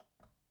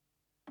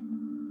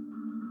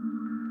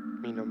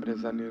Mi nombre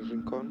es Daniel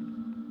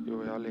Rincón y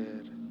voy a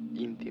leer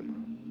Íntima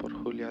por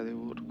Julia de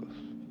Burgos.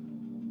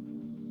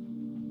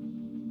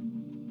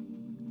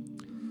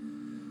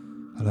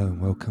 Hello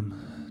and welcome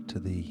to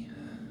the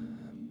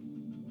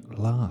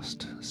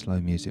last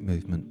Slow Music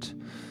Movement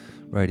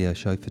radio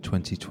show for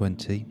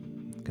 2020.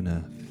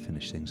 Gonna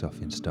finish things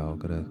off in style.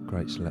 Got a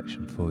great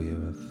selection for you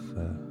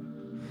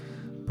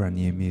of brand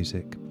new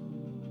music,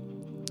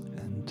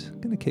 and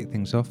gonna kick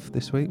things off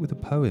this week with a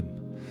poem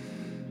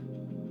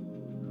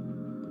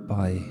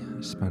by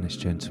a Spanish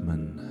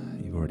gentleman.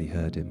 You've already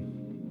heard him.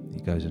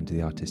 He goes under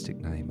the artistic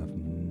name of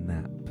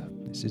Nap.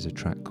 This is a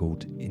track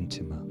called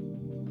Íntima.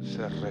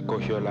 Se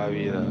recogió la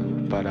vida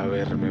para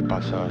verme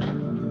pasar.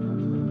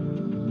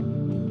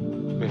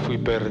 Me fui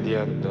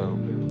perdiendo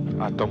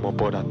átomo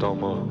por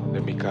átomo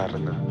de mi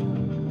carne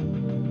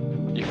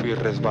y fui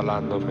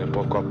resbalándome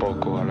poco a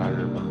poco al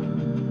alma.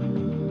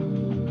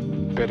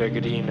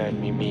 Peregrina en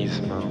mí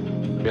misma,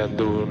 me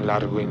anduve un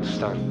largo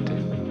instante.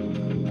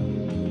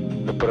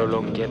 Me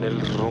prolongué en el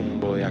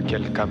rumbo de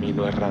aquel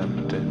camino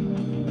errante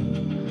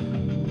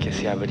que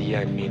se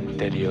abría en mi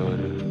interior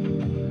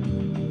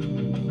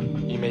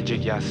y me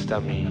llegué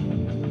hasta mí,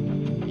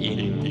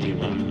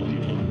 íntima.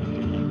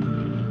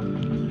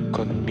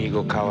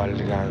 Conmigo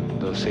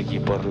cabalgando seguí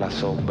por la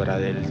sombra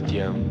del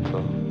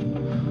tiempo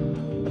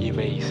y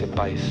me hice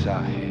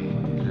paisaje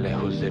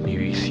lejos de mi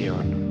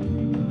visión.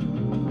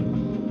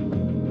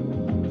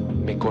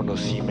 Me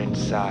conocí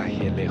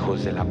mensaje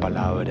lejos de la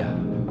palabra.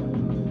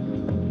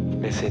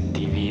 Me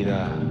sentí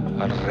vida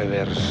al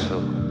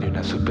reverso de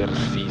una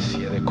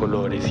superficie de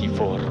colores y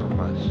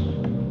formas.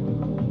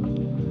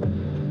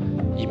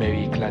 Y me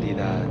vi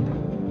claridad,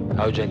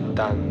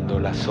 ahuyentando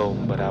la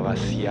sombra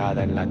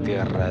vaciada en la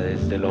tierra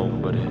desde el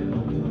hombre.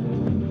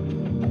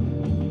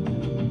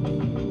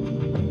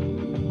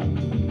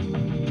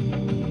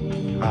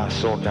 Ha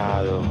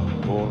sonado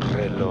un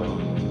reloj,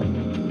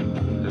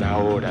 la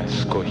hora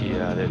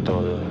escogida de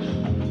todos,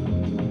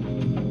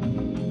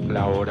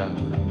 la hora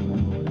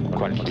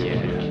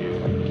cualquiera,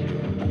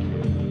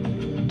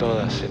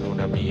 todas en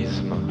una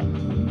misma.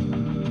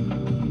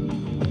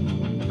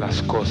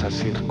 Las cosas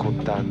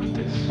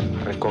circundantes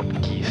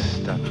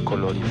reconquistan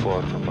color y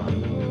forma.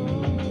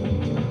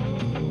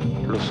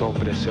 Los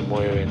hombres se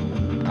mueven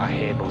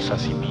ajenos a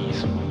sí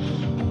mismos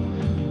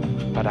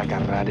para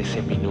agarrar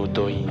ese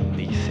minuto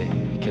índice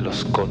que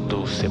los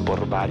conduce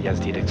por varias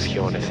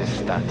direcciones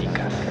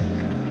estáticas.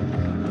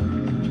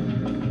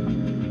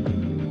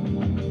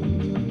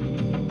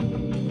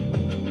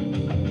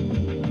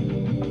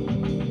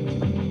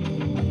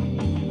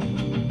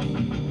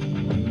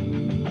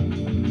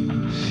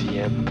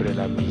 Siempre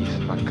la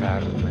misma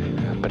carne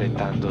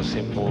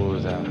apretándose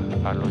muda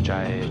a lo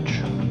ya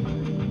hecho.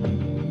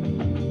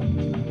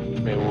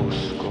 Me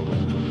busco,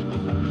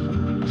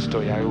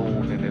 estoy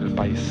aún en el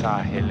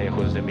paisaje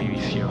lejos de mi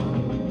visión.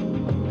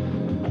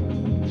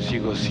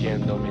 Sigo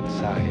siendo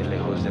mensaje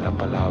lejos de la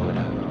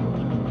palabra.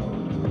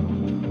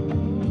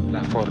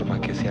 La forma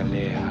que se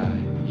aleja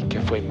y que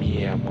fue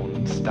mía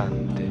un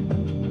instante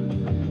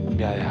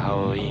me ha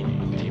dejado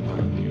íntima.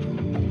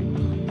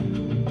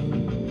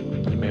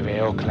 Me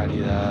veo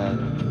claridad,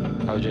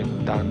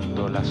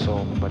 ahuyentando la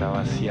sombra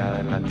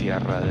vaciada en la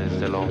tierra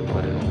desde el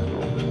hombre.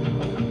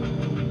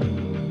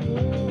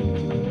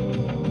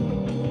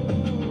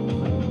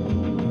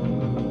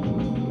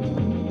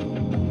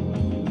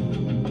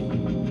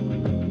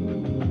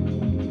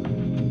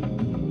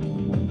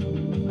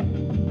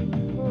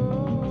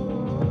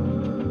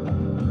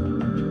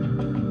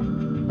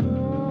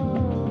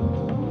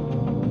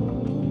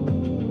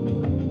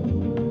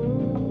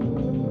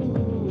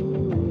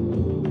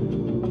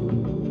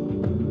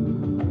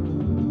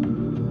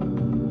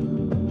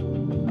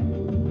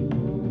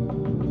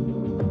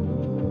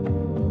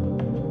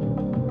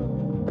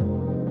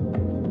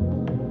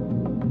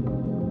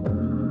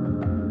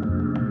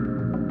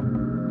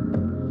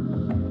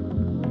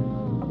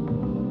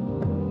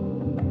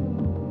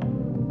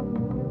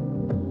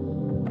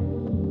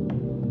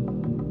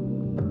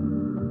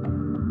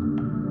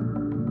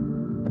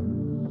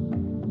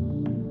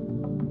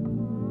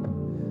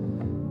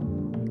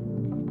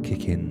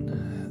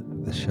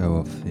 Kicking the show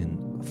off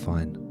in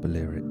fine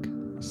Balearic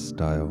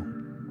style.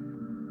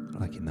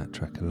 Liking that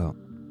track a lot.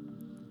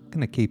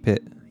 Gonna keep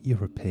it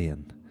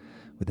European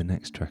with the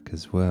next track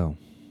as well.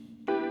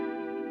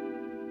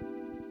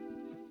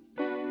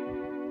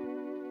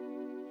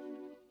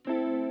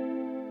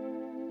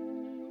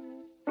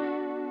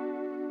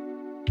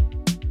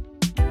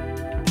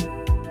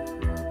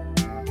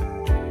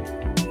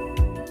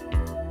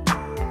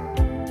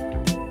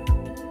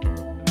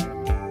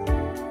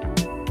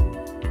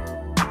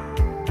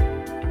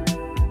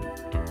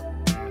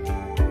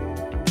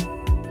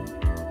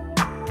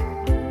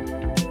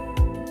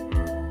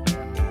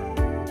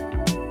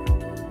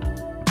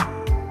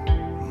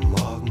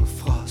 More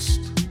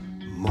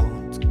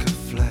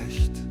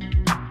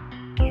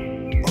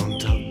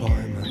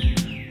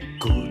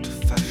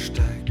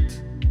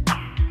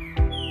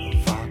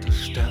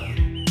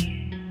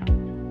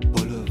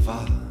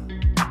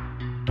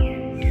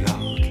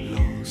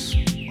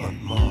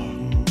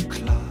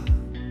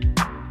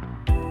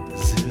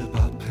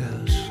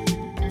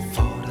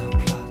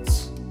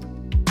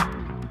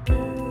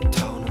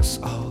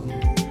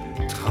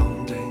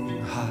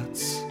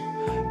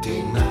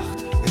Die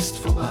Nacht ist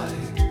vorbei,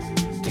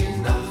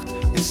 die Nacht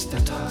ist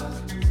der Tag.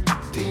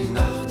 Die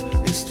Nacht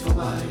ist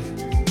vorbei,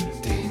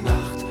 die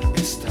Nacht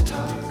ist der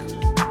Tag.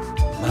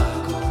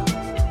 Margot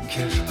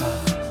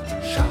Kirschbach,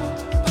 Schau,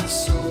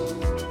 Passau,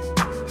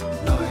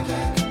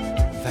 Neudeck,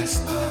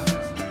 Westpark,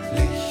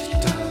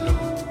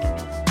 Lichterloh.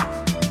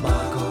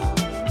 Margot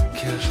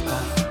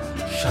Kirschbach,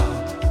 Schau,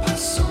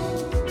 Passau,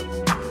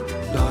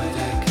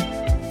 Neudeck,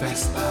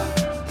 Westpark,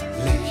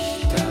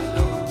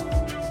 Lichterloh.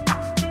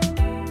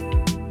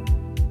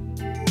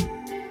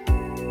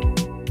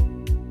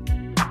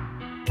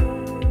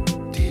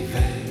 Die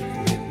Welt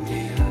mit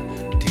mir,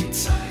 die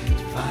Zeit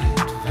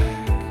weit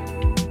weg.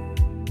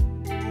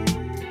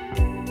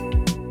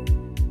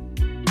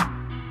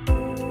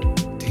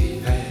 Die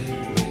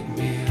Welt mit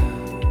mir.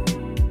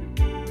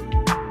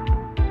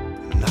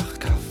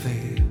 Nachtcafé,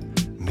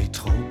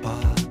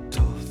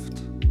 Metrobar-Duft.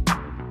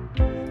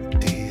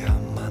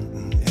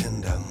 Diamanten in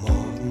der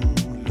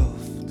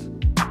Morgenluft.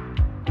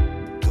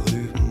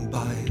 Drüben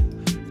bei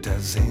der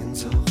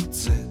Sehnsucht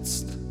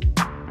sitzt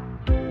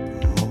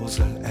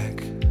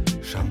Moseleck,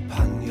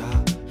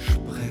 Champagner,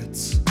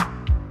 Spritz,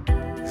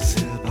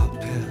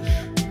 Silberpirsch,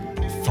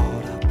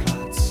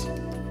 Vorderplatz,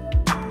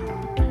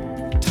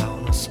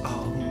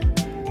 Taunusaugen,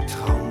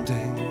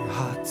 Traumding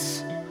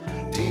hat's.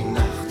 Die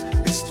Nacht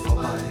ist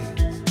vorbei,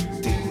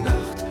 die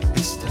Nacht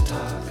ist der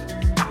Tag.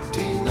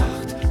 Die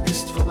Nacht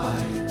ist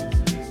vorbei,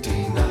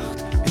 die Nacht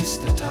ist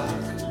der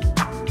Tag.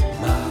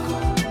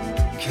 Margot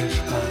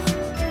Kirschbach,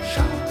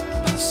 Schau,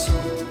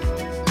 Passau,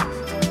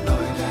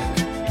 Neudeck,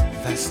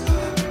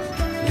 Westpark,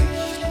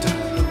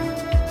 Lichterloh.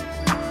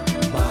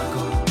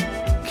 Margot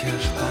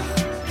Kirschbach,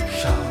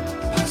 Schau,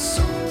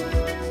 Passau,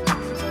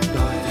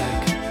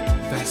 Neudeck,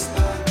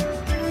 Westpark,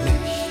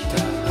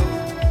 Lichterloh.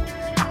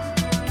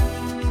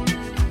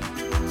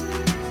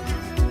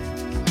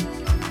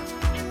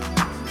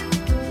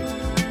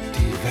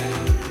 Die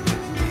Welt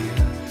mit mir,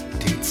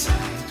 die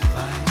Zeit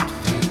weit.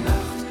 Die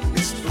Nacht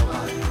ist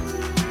vorbei,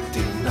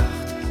 die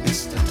Nacht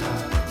ist der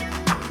Tag.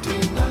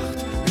 Die Nacht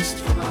ist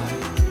vorbei,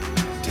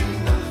 die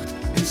Nacht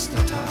ist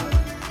der Tag.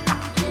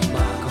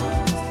 Margot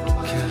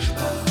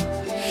Kirschbach,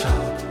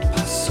 Schau,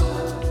 Passau,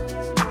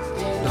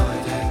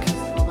 Neudeck,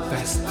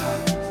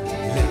 Westpark,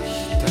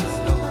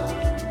 Lichterloh.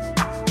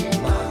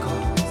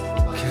 Margot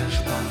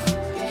Kirschbach,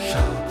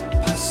 Schau,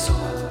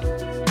 Passau,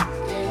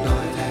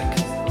 Neudeck,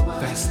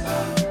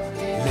 Westpark,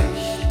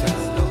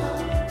 Lichterloh.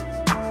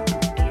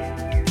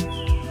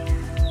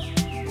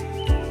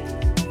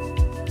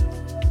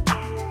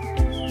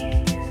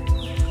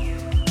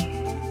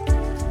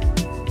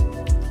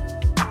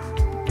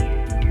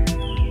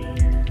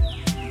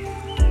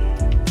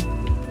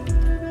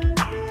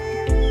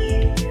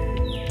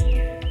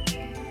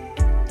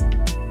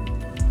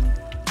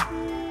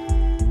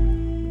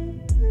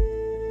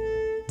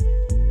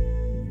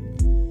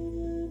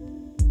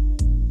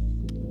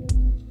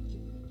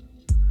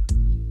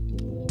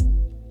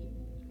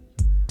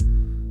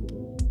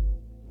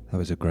 That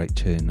was a great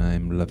tune.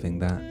 I'm loving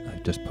that.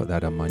 I've just put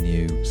that on my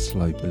new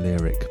Slow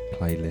Lyric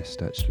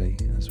playlist actually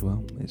as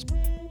well. It's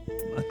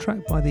a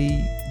track by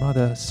the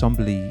rather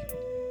somberly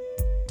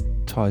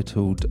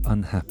titled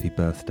Unhappy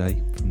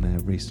Birthday from their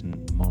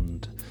recent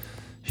Monde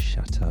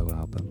Chateau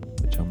album,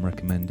 which I'm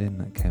recommending.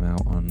 That came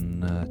out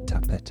on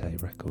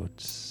Tapete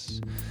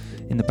Records.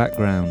 In the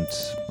background,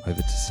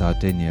 over to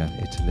Sardinia,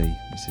 Italy.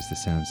 This is the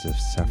sounds of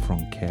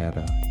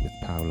Safronchera with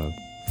Paolo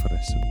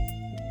Fresu.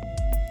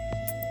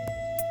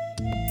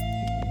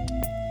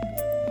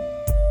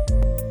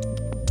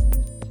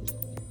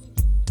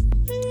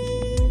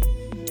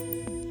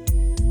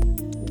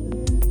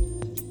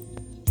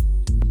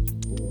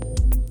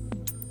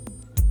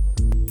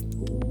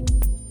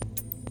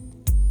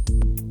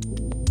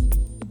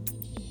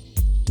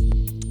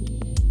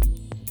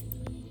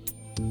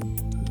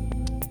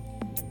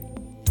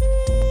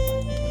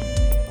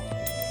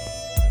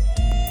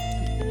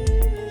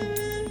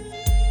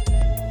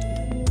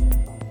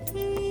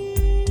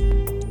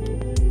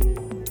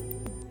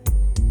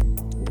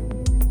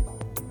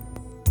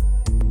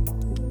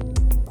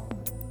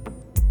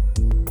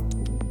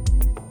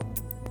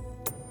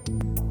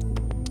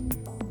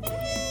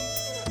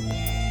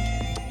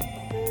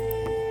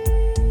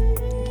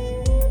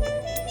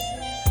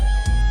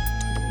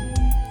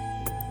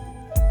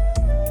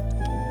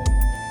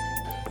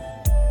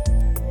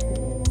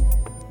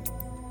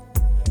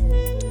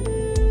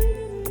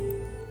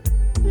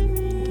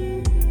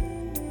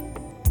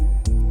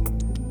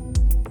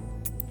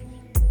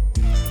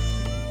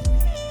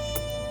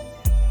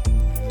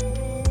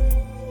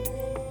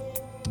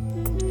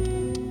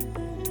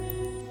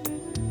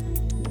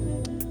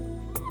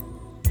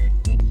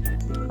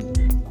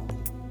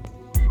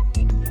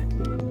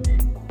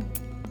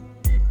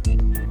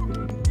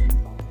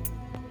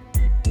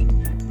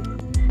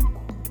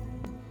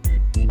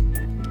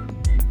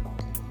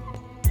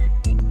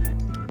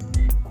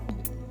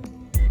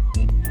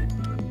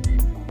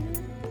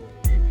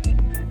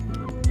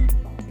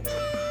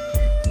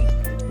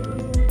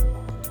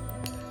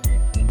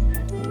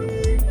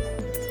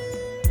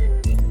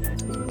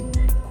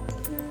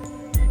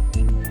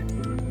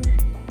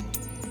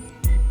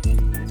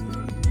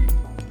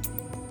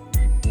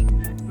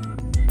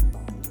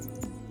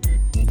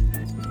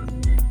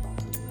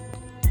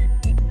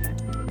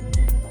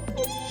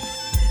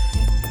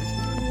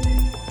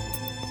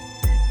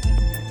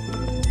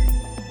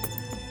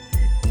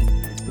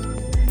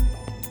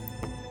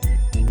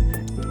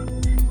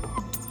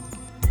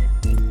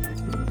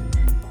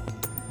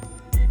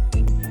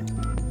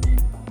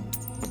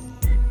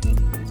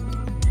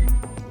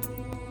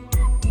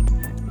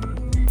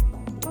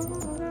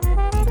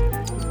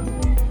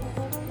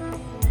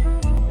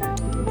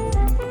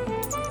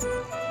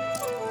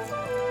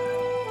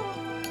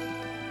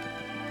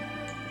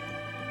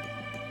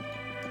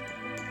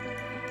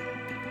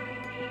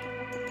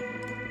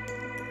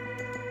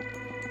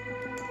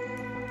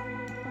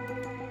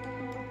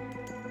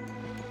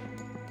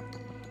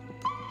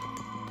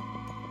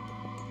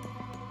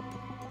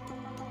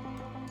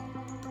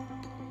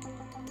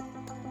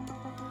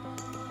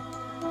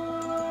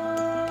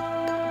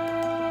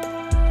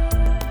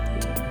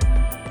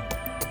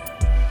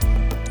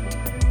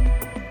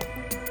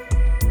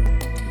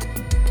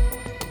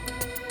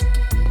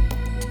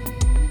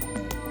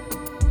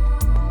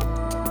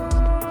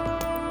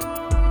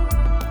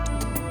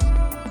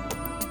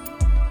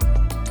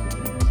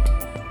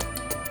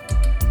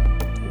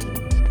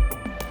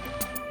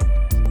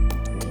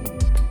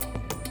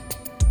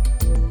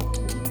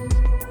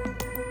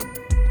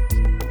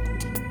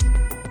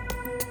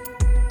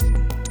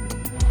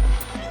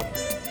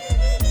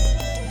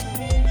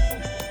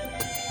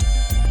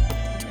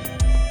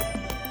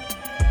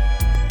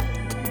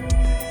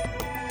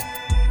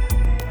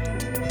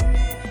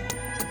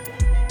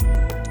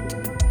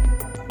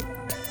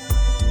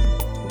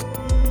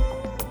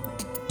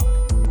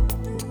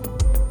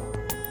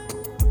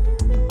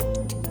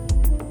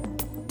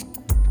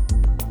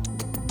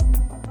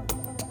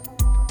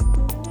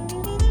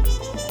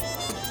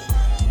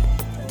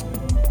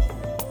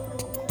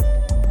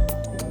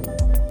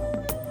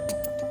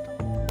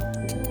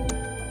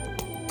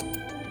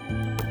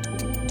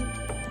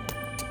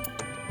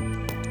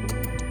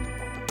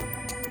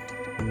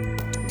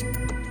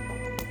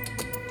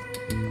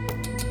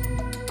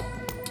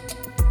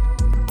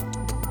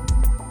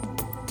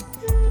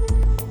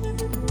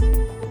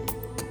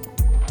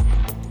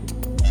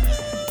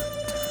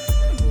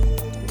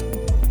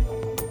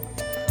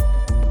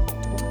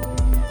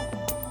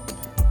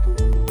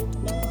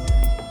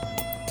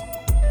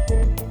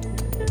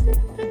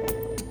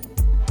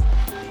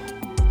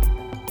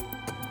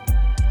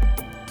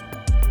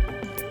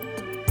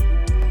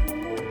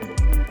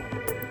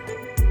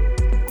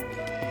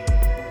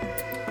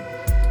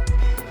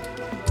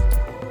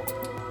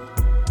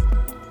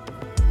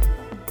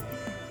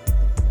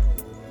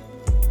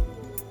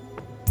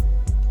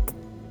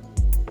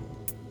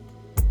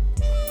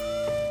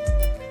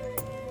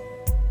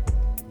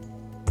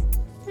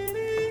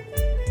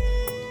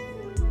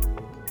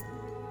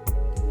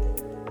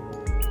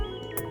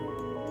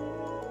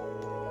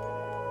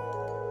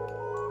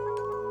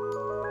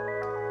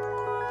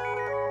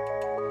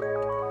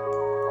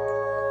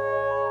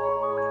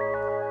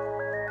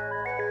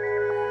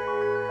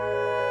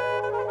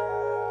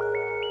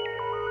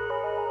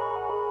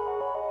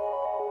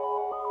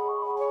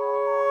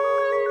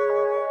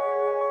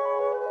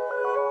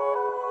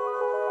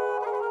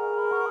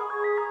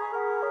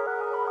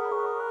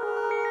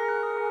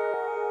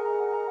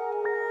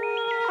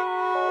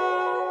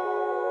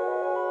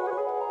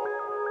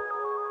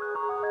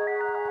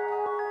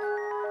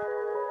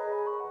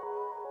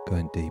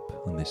 deep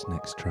on this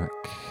next track.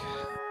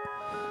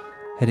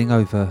 Heading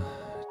over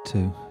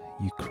to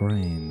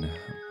Ukraine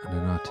and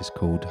an artist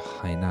called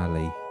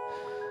Hainali.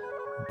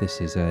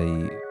 This is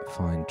a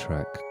fine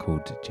track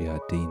called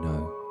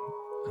Giardino,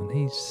 and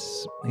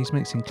he's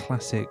mixing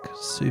classic,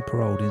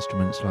 super old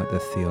instruments like the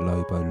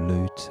Theolobo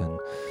lute and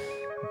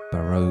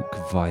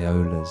Baroque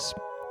violas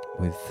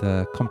with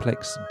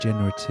complex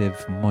generative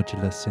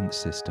modular synth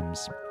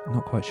systems.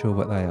 Not quite sure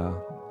what they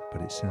are,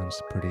 but it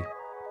sounds pretty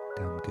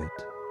damn good.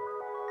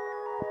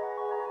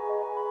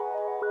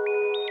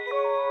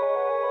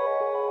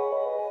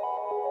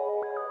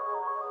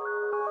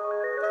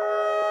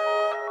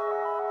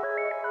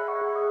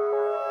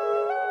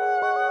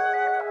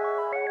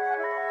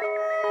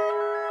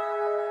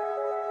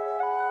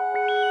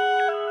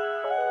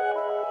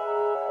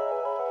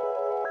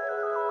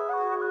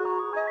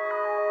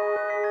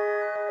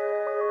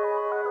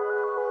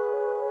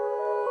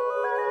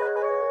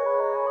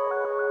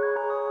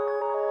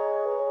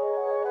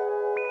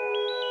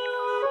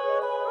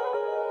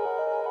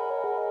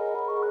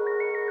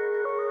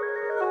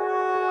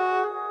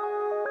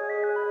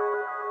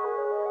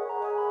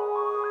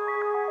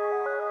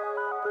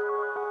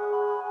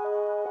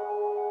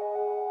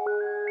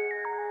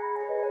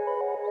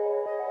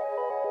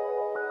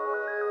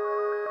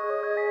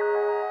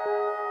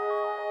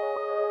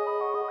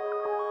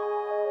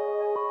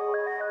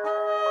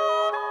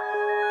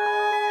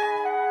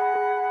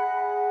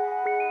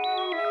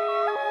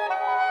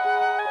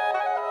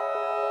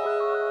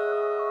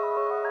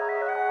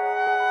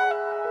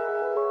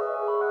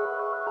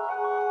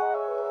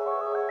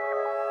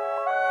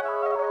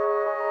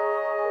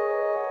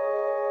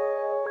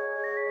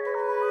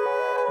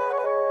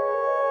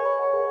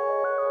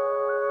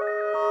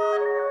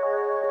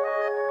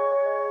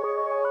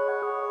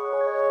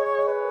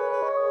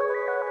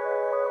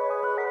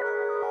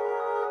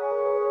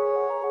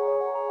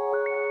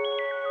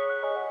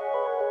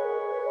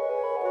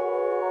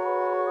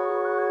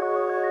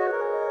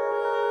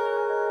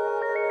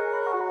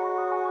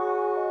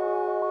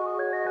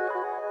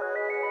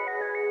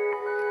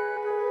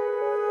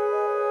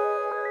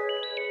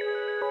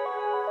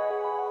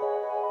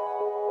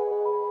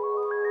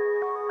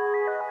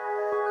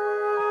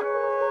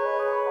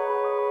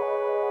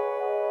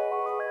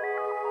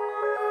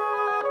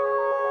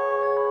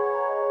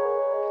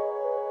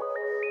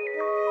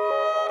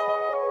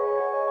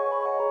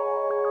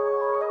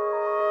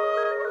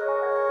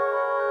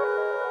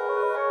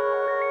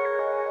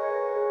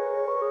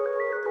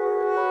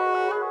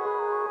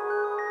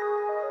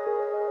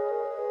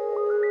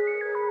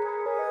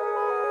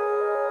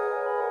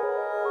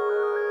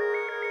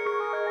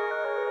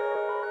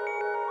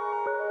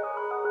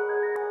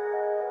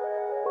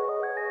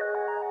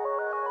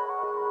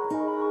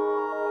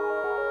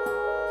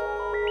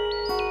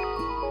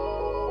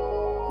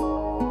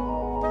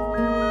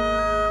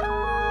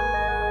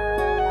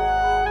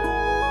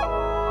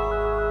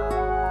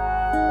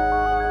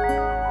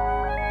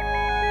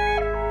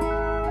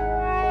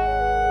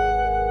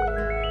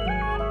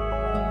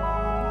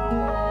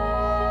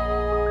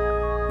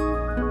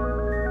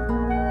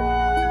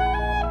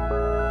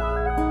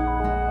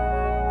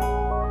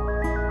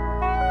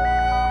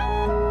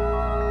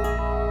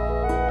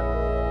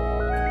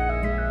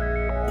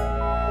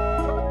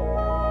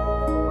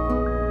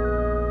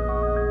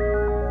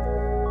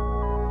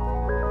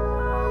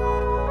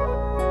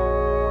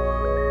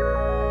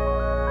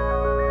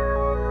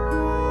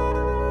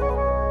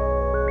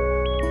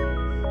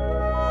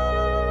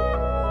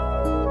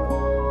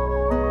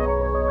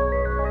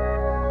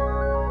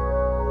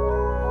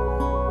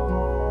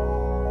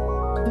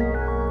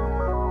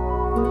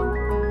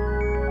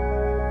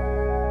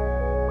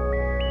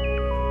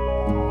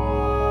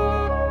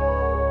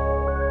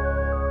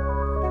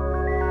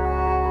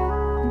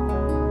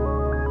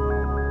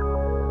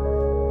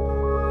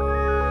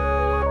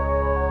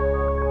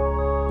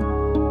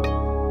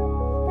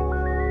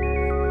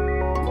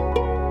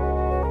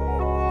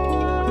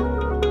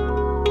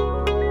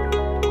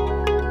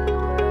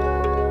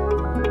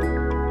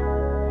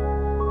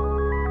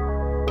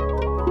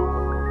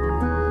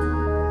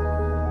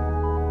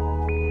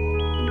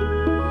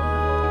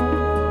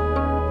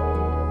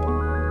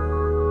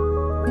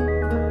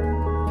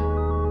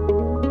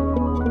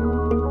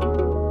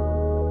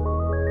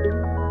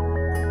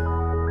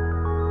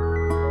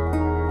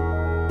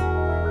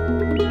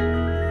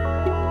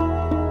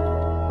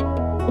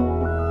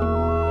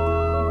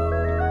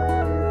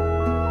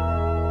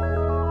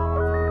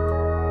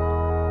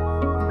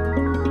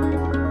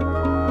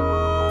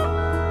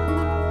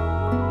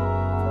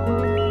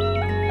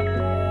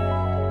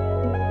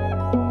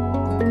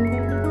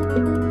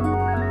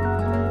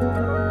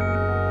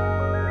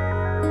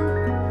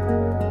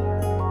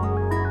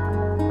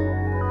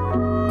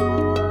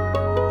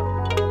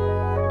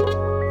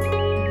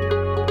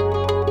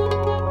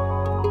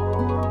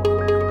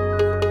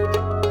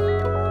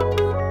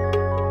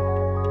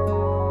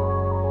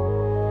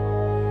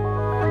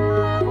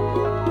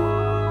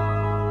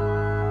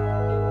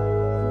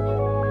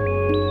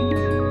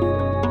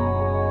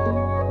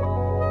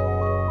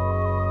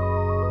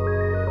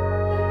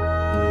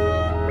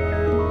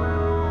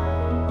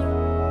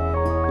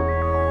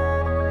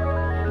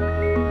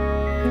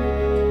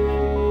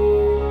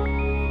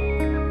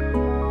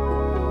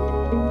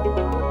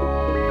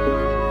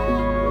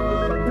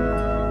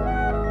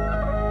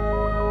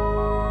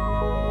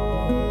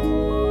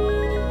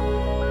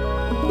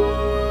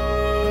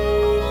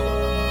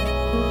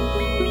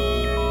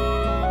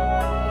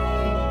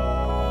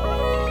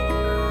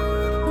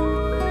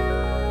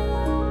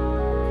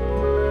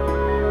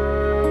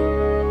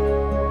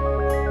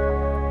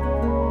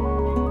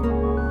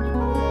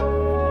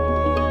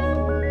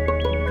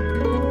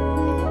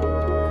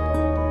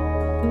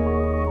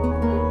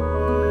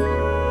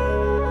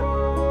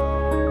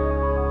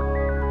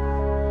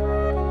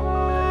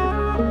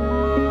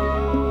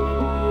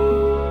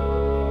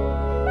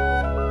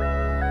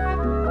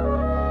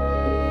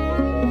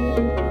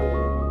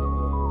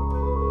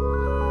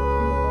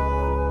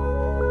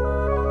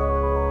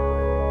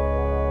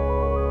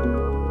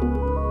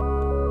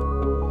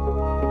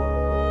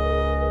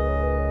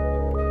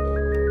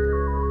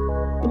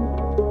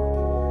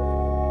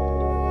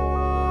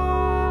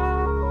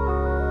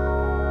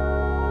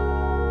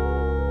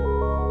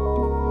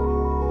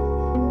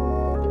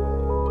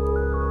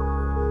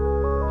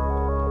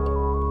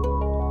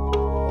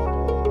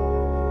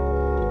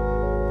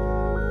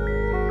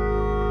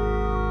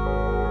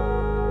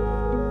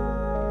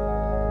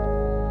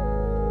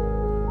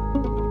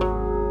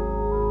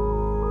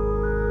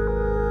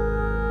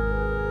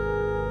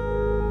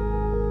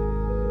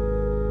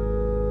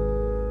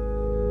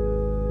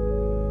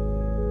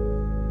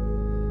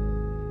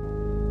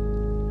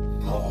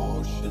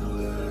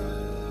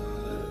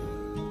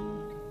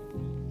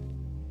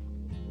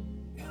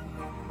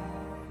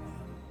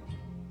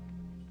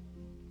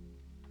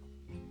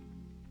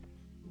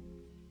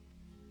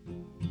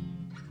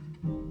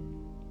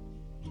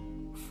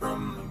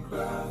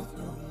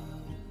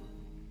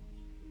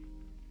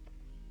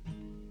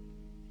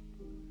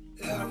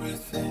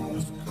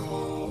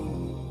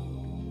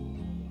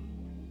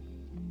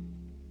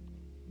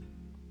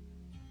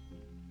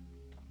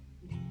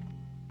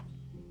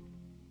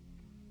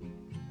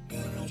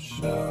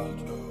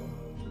 shelter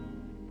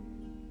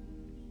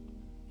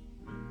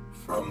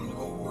from the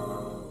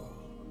world.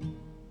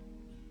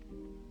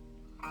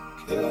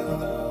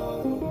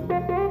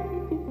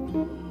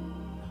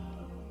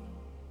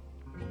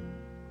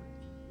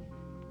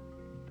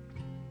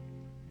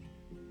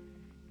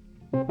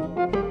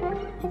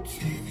 The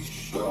TV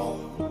show,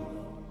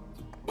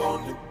 the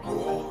bonnet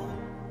roll.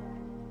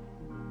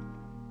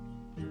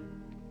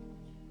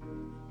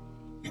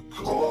 You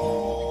call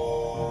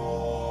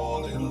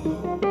it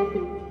love.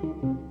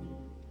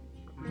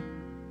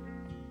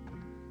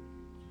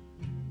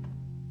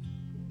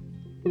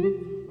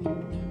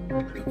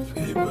 The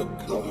paper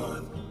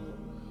cut,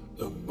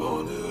 the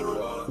bonnet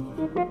run.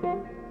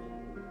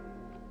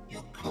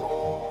 You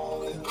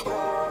call it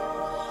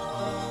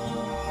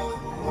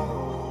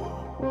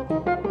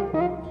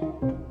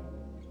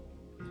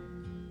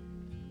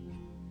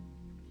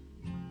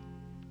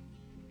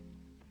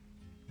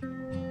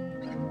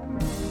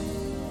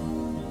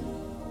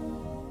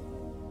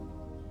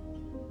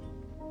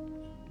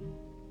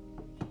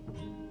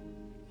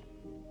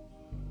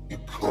you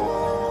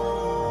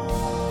call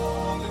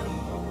it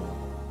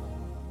love.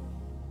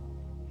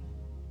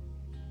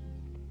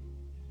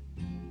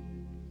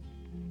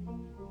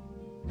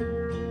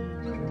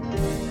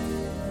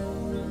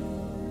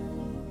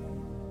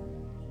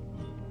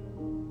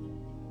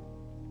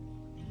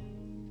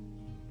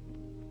 You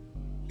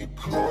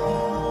call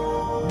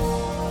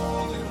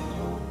it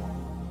love.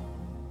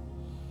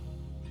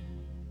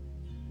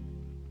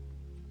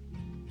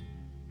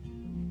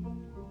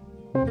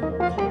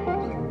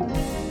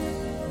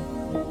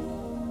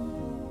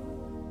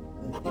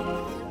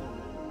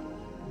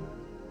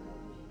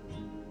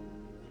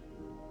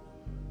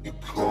 You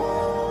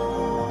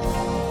call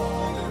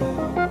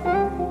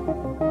it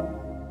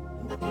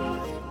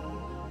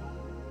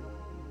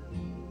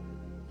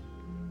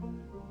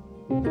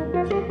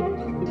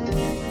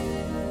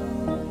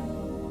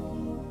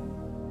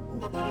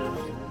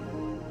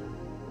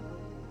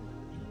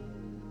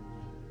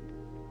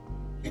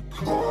You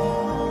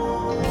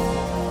call it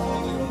love.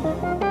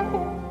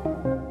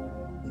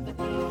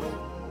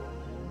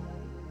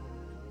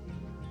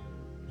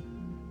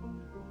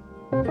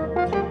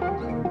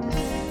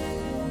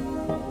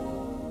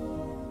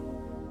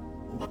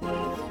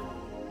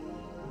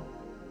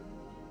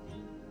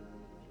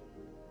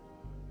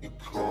 You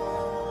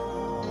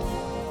call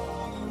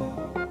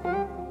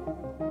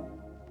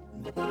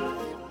it love.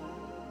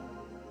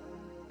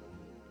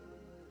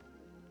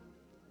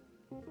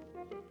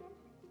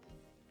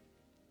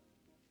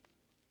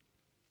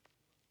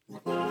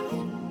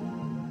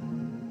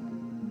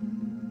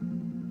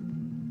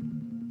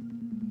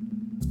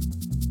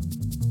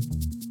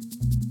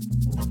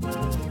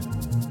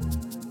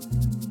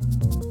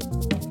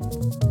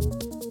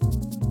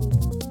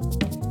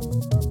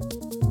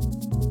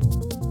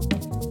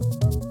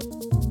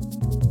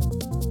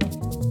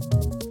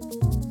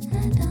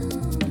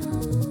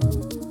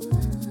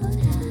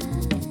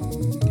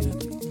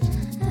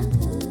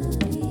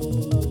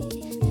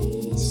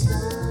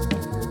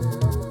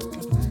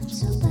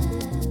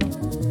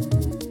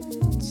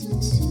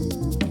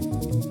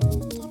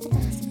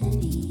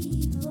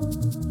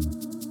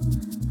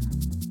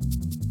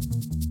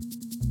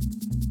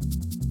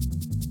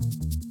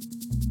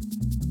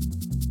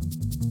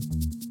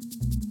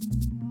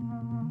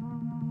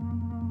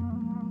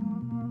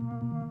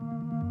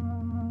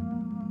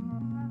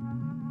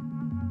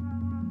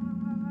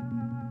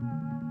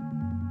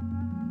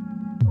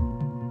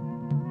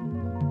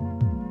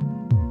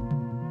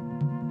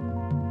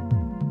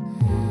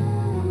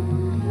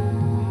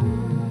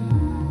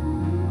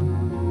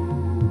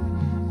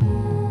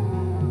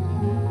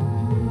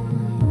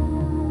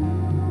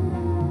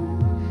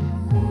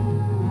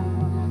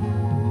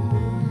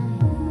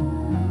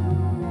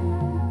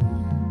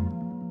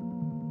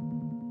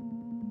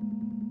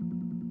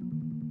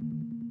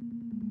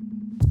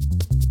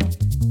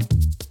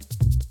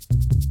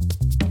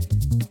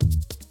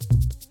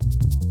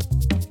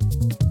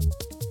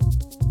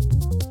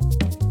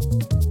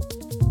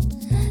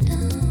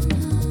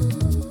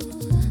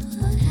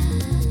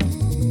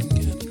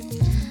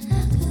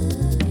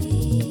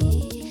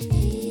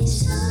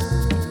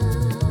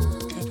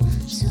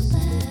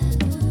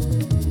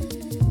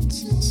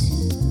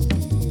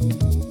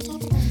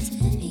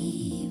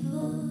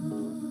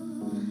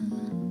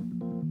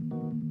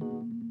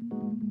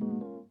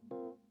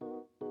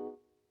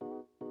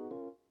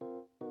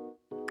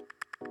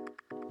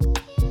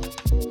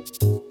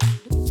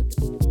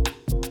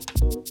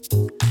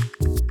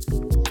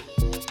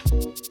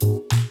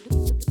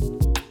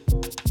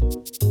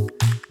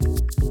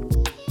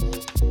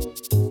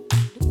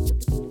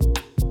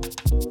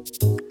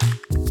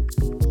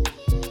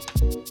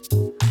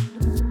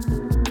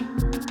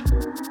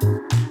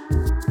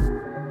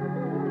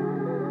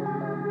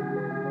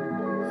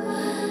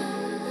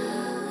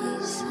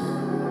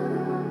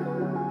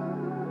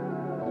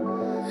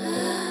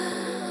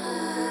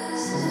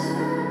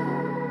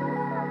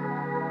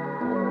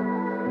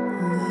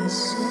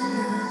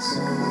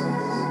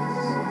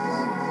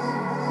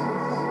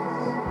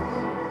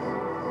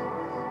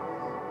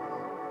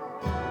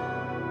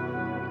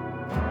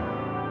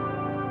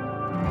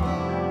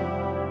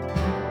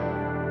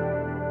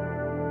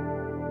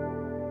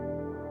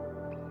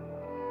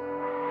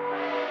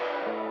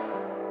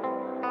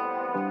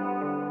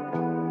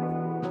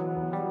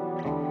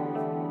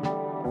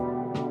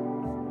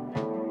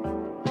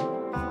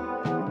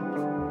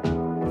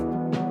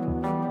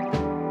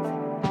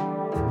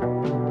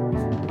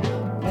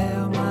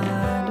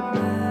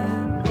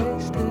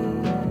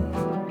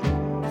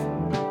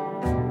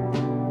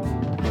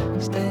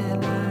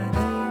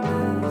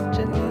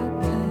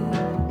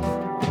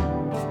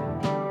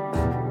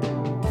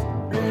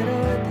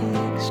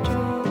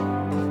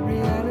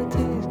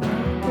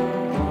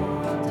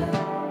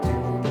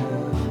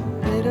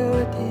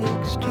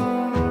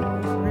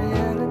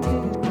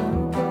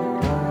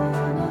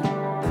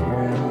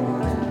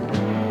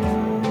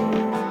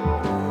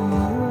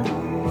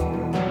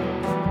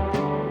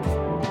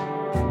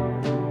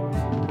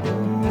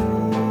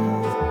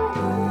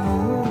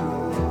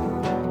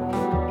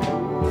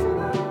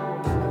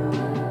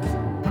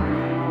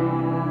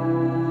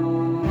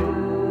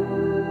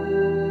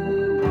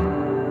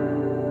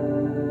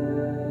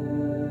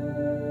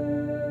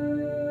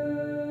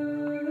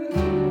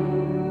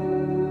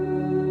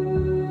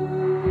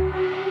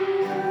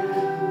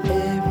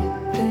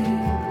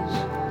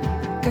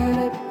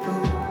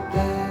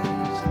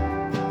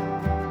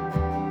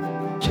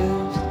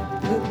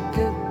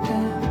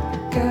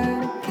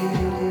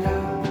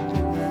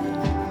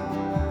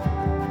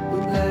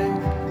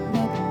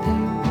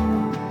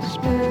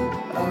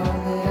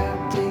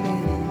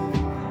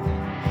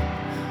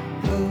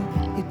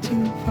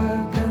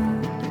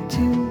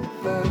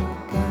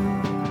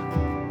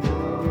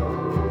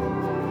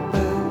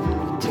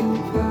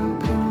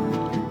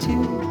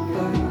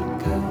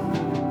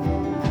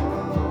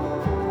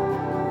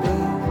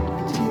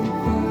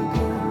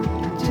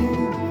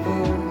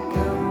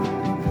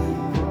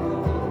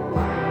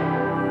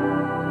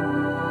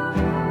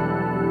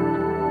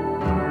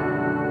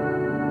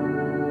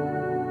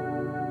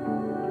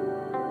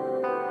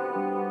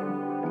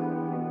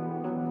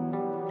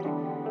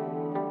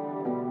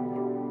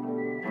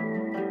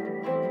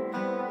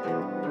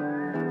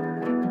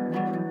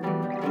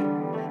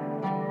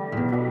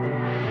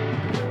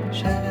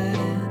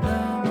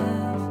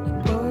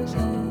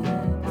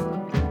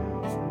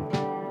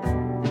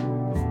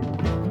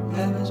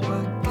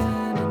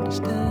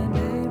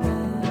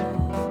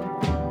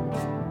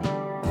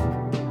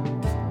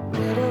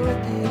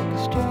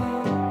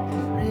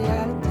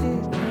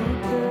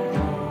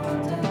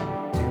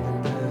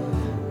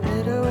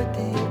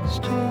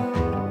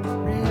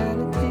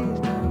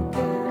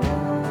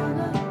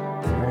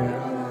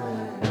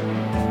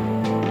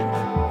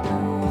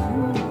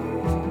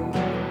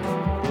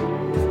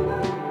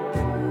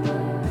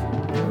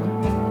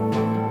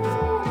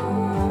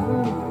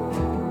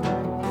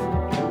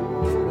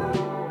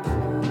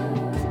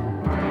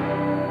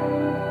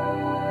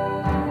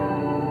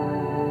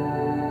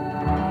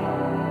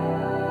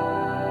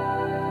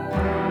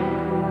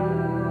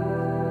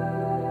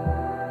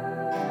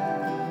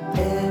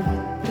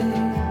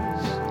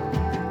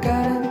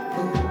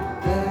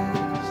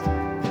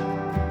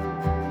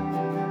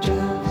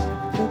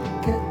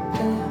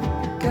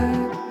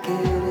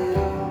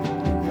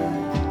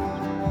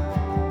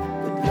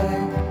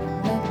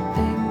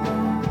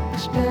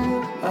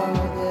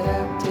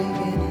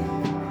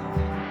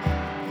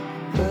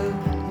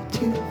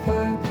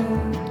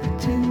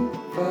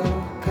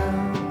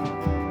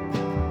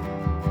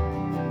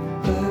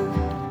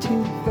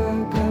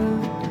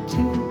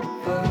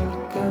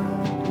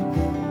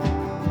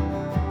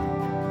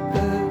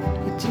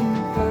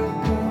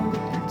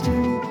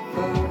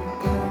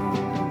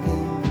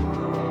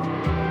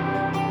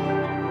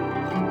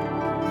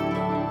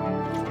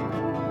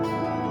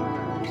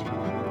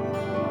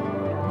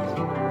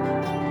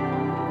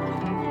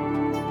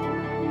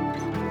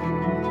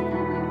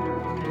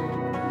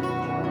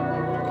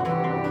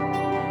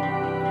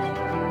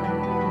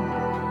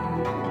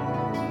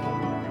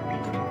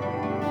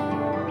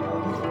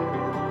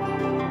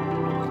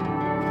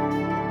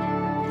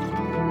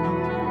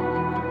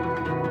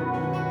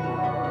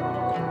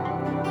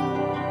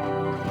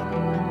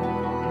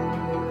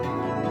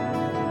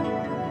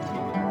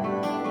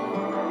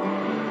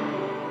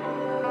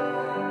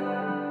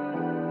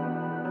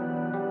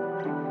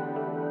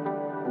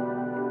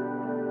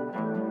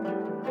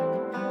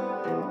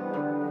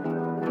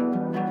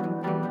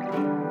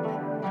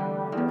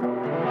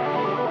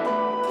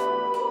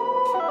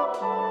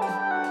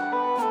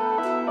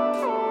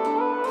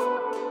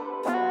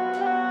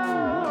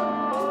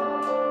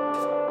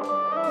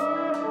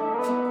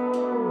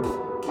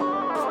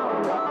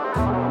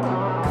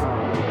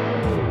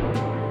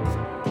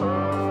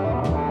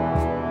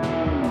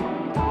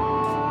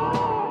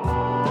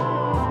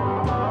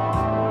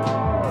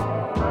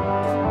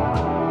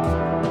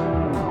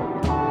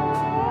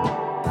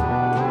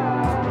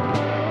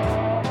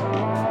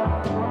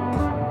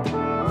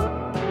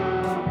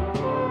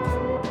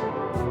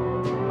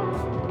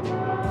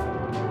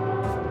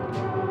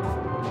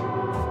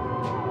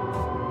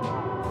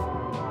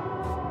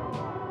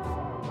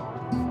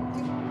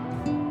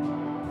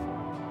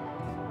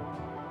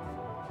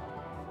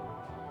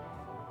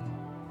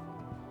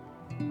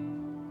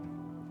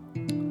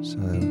 So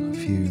a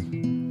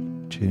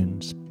few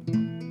tunes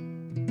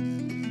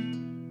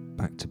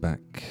back to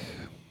back.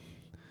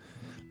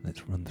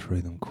 Let's run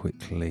through them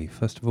quickly.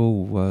 First of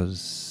all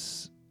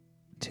was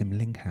Tim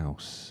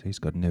Linkhouse. He's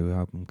got a new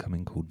album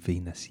coming called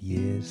Venus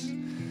Years.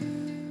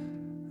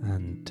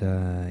 And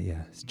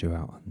it's due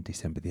out on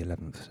December the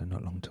 11th, so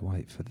not long to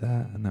wait for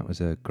that. And that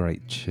was a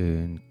great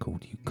tune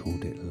called You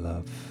Called It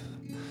Love.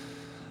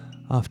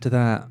 After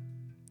that,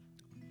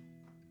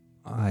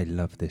 I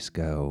love this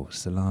girl,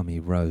 Salami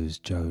Rose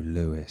Joe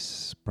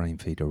Lewis,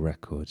 Brainfeeder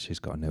Records. She's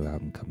got a new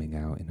album coming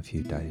out in a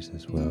few days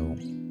as well.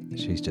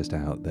 She's just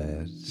out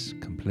there,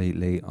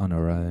 completely on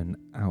her own,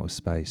 outer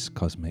space,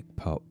 cosmic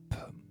pop.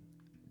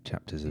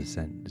 Chapters of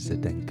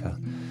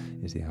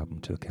Zdenka is the album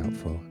to look out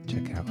for.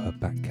 Check out her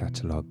back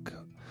catalogue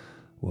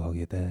while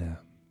you're there.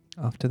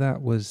 After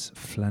that was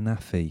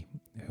Flanafi,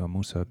 who I'm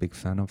also a big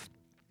fan of,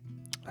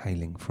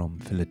 hailing from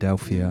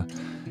Philadelphia.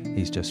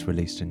 He's just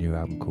released a new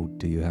album called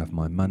Do You Have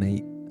My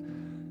Money?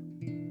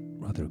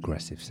 Rather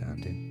aggressive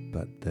sounding,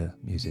 but the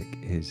music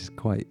is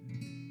quite,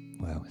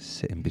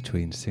 sitting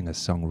between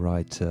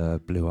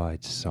singer-songwriter,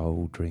 blue-eyed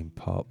soul, dream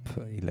pop,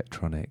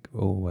 electronic,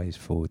 always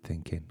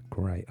forward-thinking,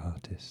 great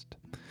artist.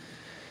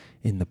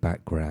 In the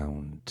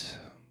background,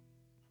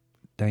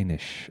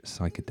 Danish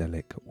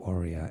psychedelic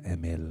warrior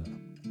Emil.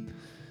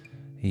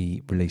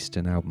 He released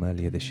an album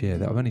earlier this year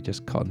that I've only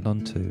just cottoned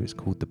onto. It's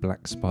called The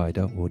Black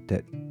Spider, or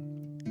Det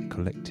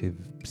Collective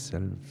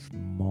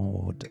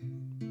Selvmord,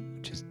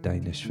 which is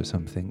Danish for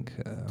something.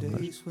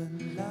 Days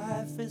when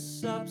life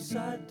is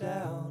upside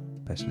down.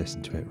 Best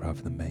listen to it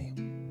rather than me.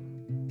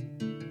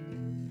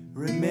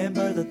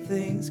 Remember that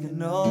things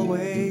can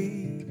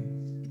always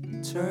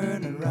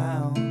turn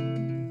around.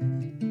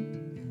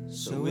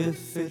 So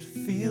if it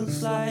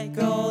feels like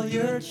all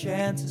your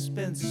chances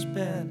been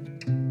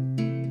spent,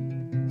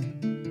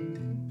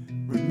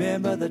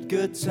 remember that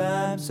good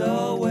times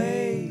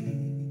always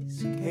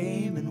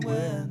came and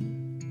went.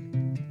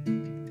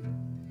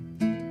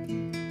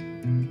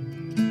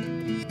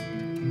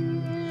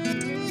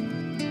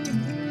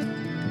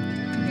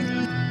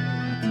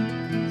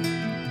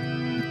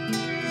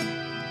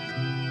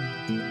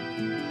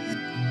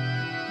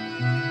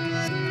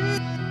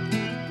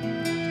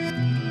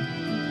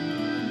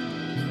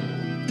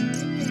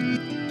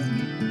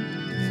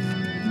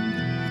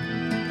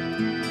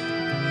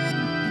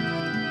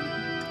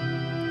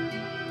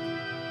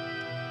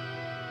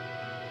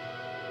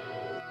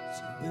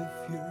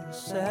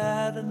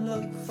 Sad and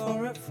look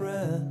for a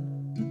friend,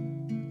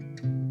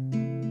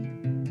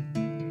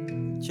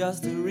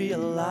 just to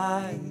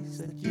realize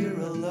that you're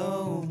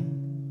alone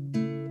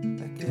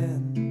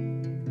again.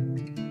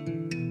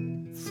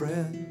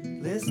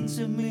 Friend, listen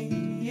to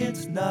me,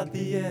 it's not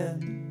the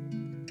end.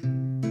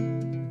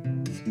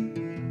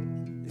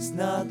 It's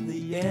not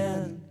the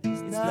end,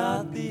 it's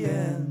not the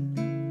end.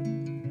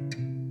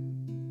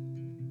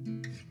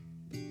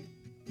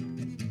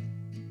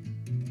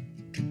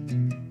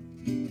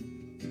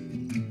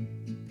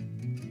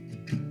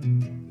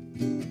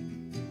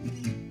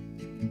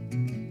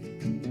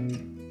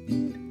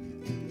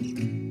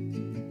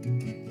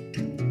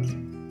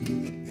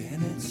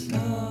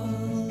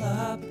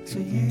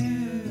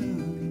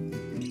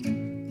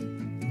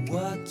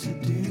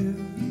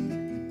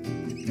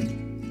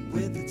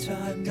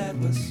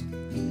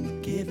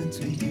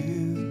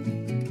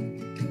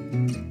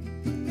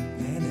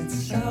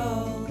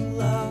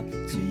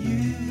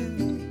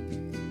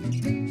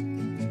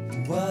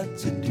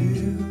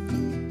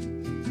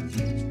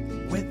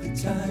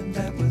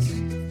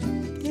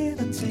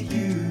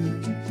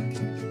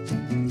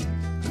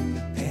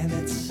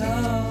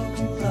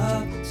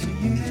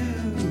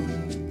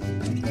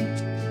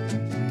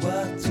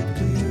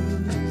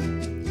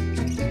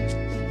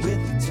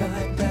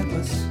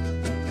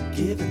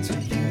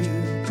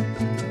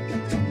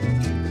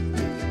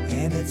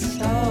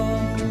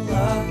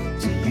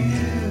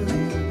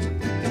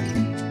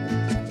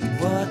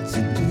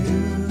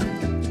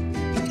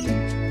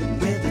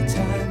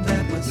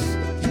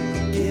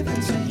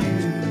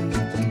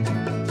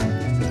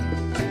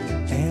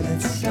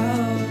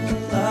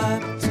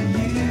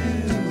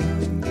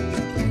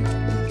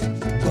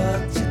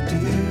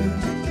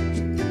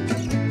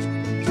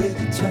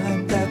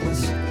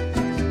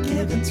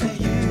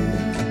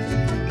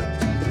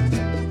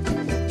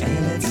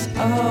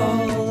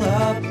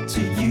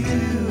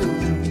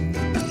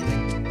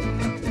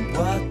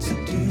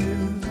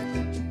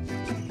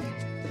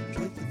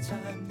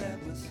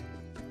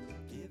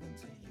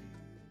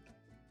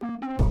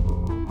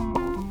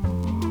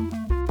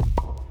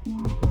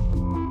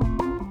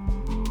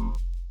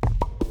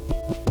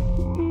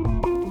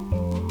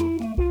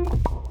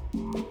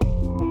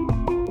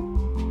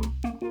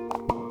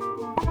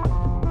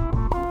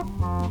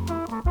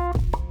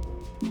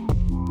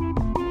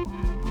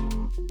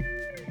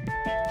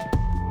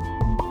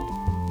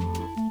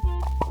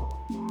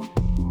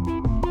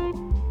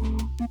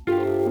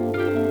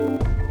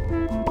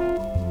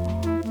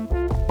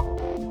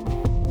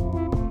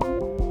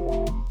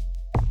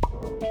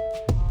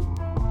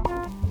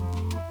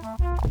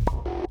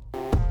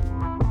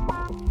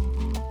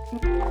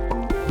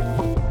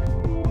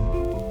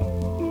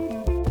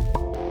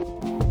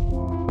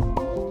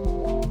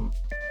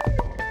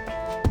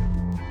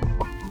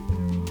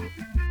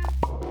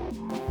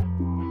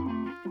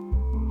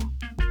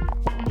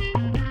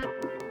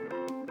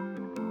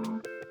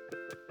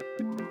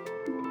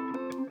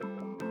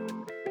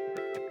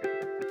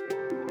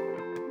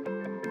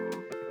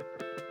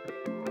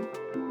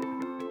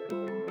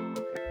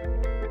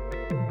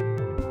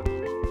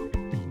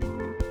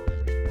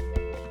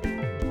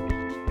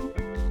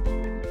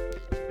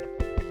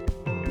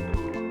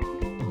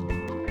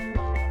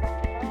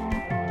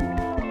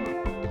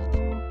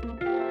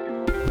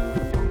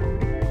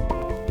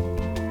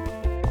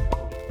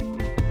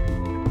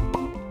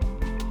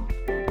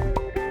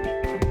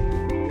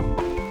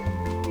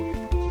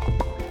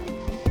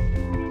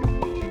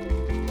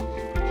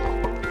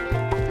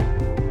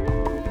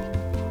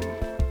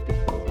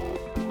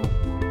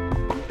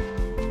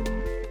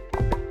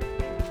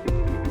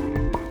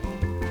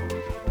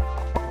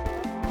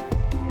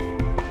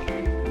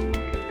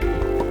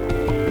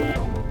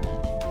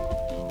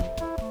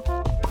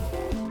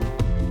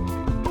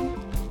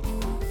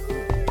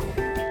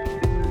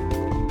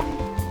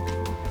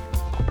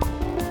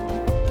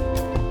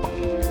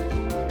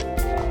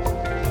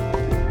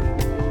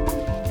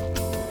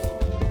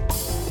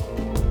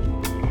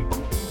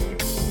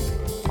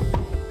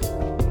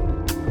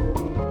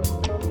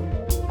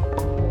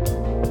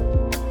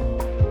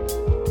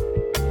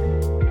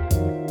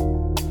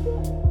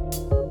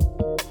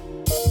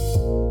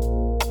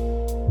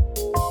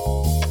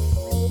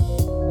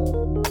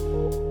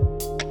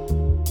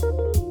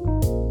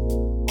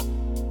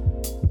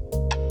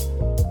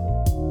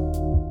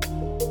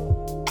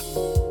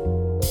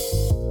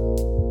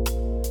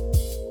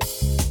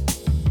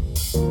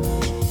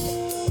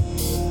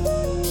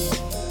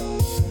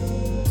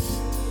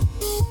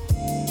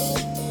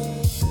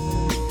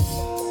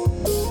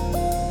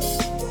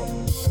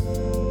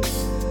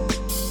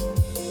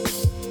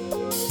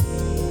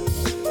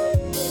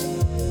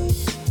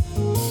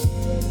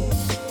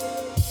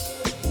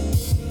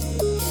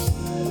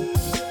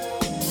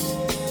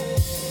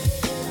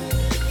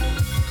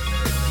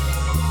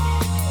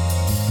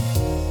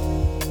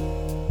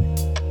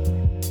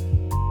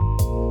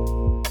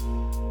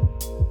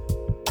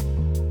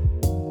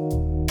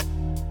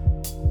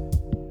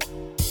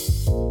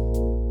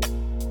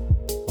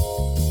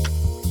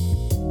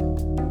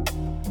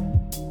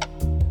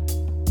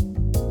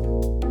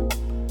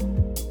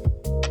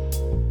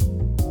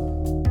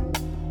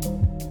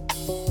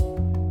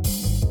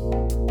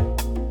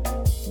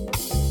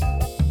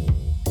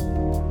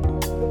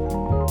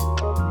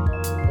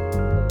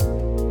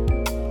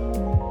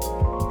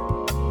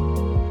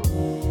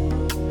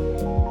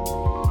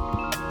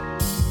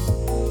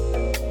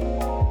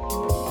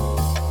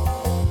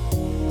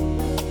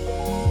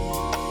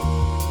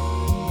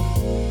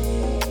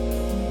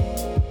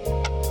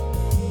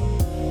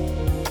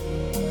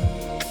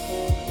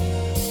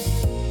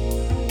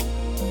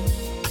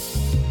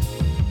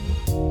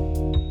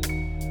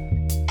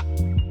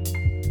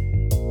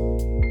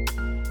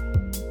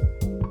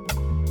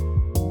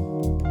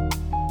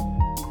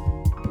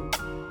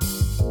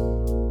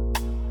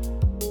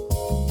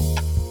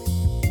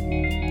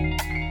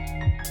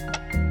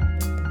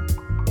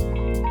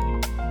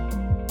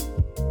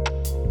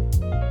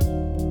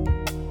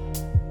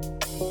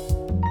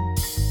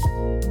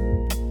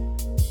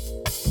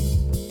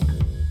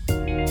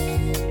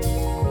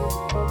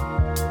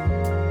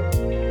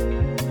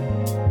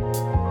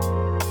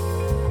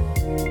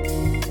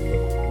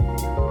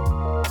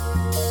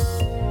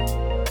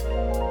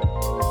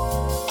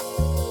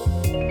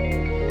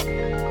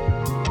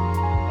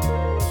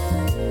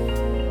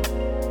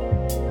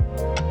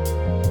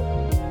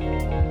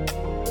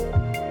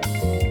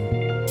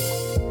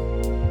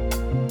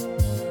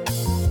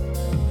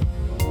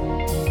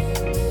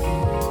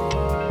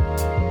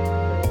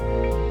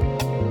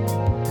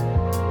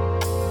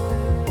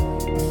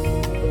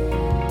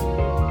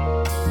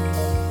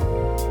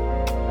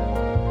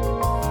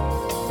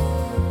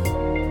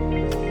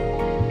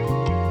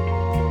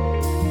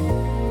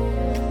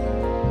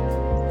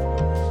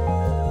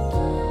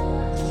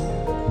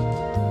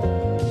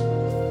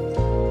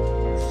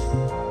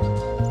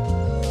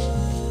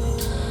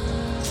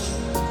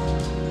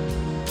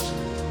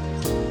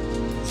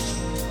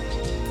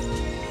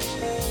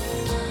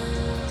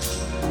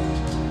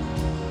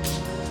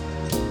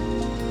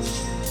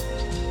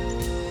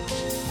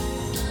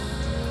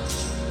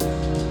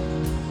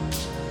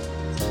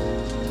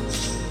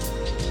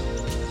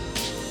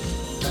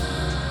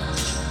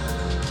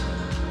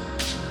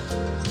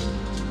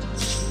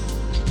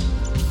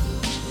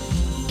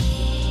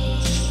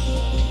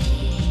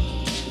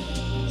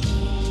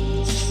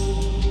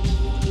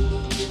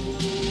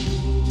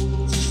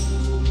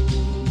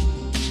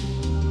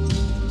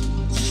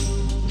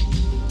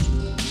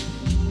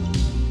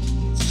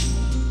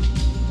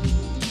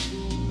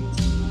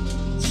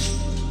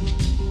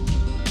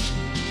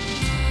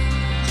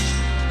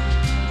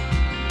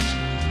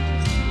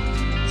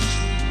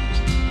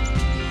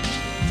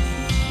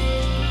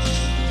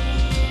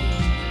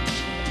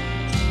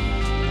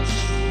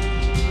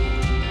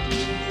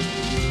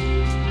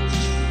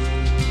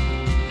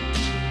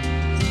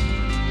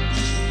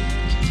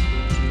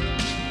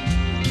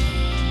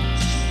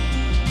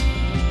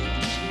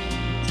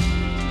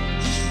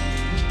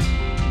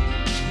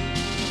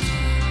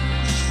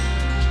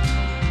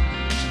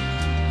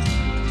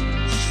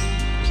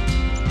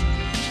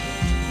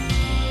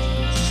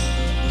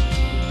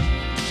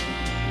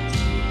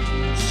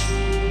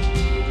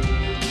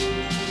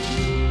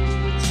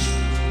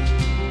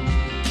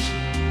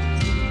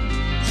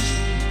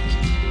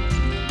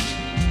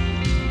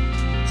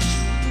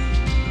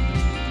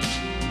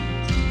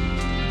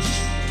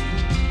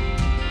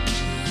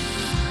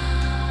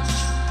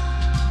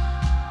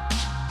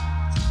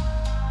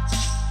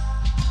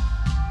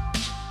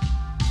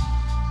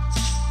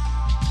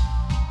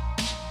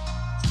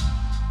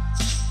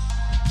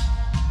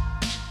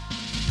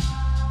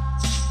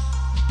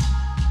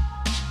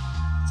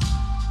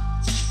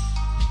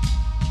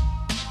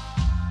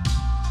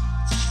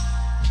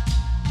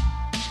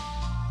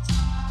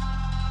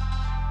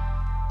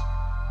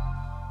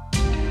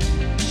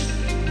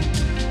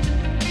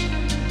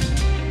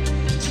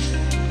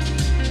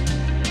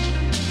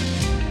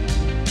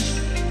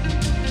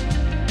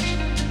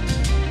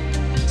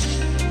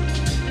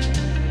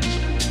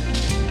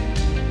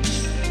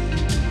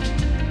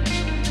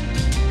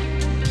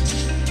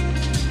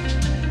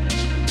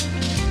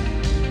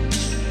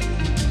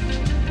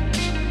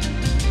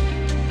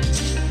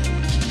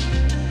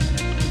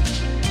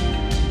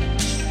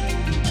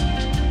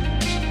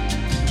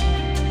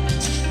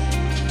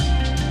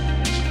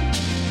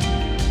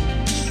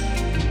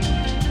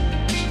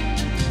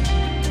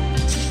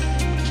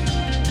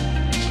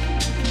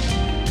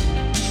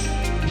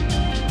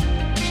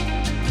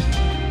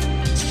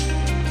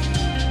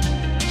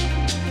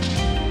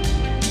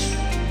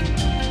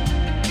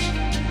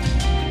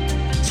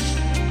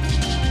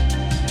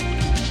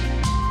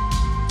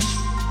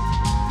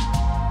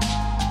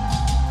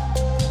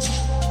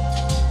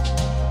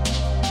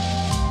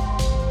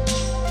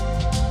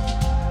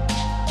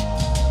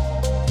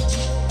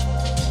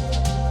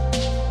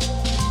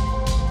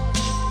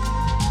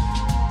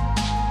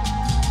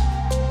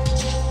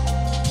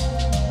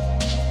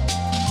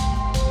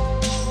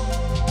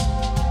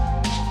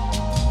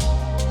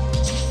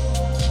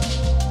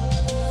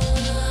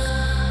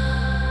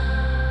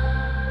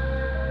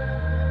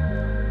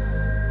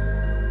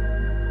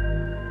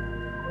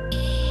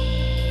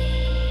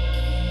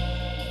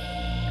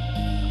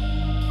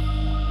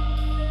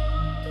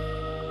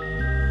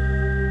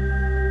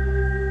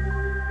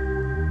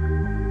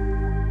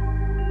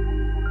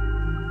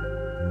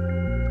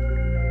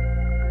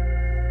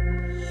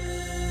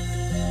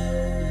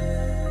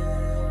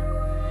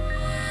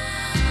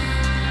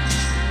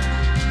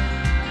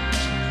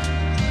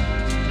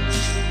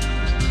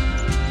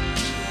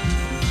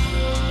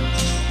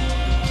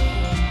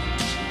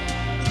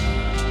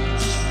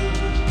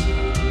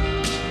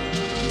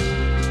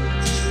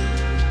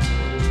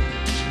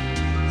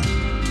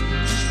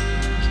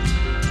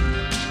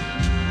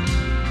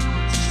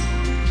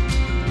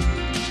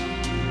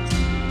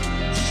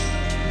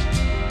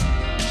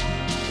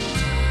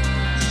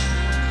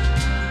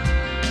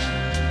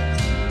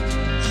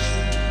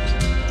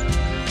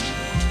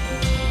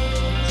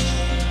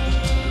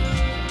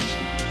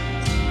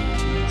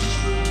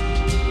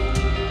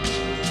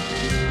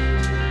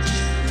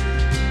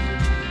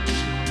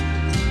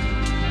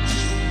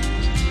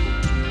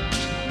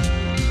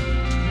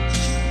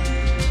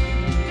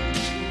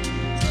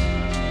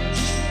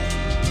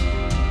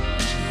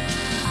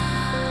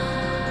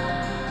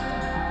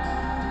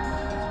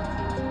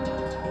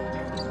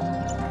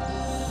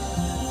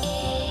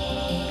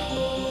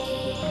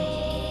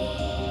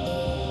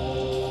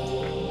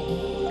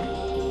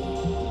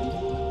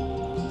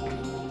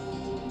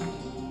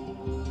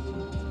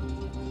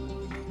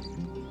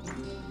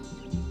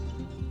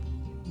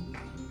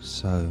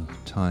 So,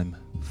 time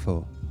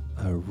for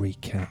a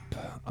recap.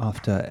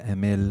 After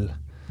Emil,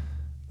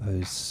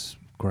 those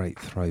great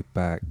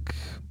throwback,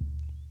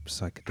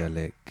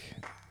 psychedelic,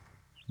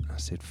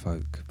 acid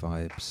folk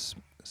vibes,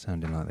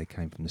 sounding like they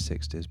came from the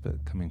 60s,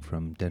 but coming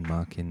from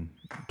Denmark in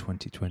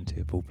 2020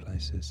 of all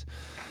places,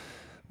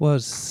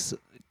 was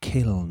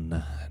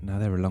Kiln. Now,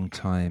 they're a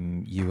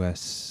long-time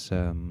US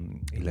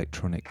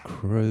electronic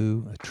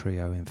crew, a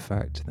trio in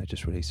fact. They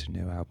just released a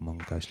new album on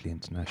Ghostly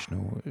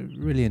International.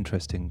 Really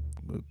interesting,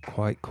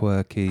 quite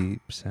quirky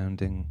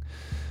sounding.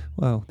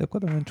 Well, they've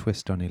got their own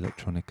twist on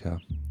electronica.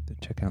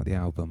 Check out the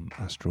album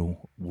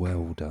Astral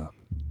Welder.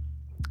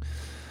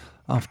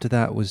 After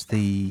that was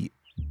the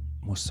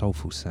more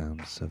soulful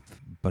sounds of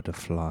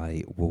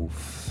Butterfly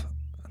Wolf,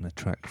 and a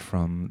track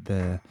from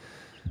their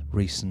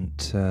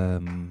recent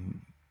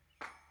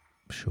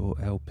short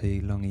LP,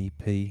 long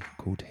EP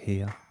called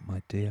Here,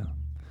 My Dear.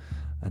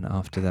 And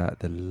after that,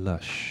 the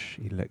lush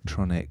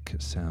electronic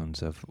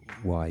sounds of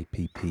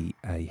YPPAH,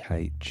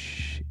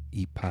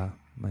 EPA,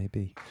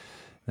 maybe.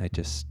 They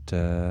just,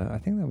 I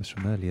think that was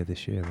from earlier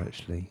this year,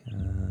 actually.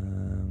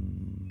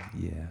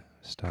 Yeah,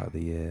 start of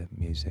the year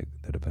music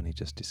that I've only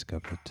just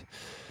discovered.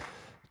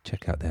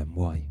 Check out them,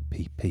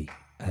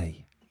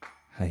 YPPAH.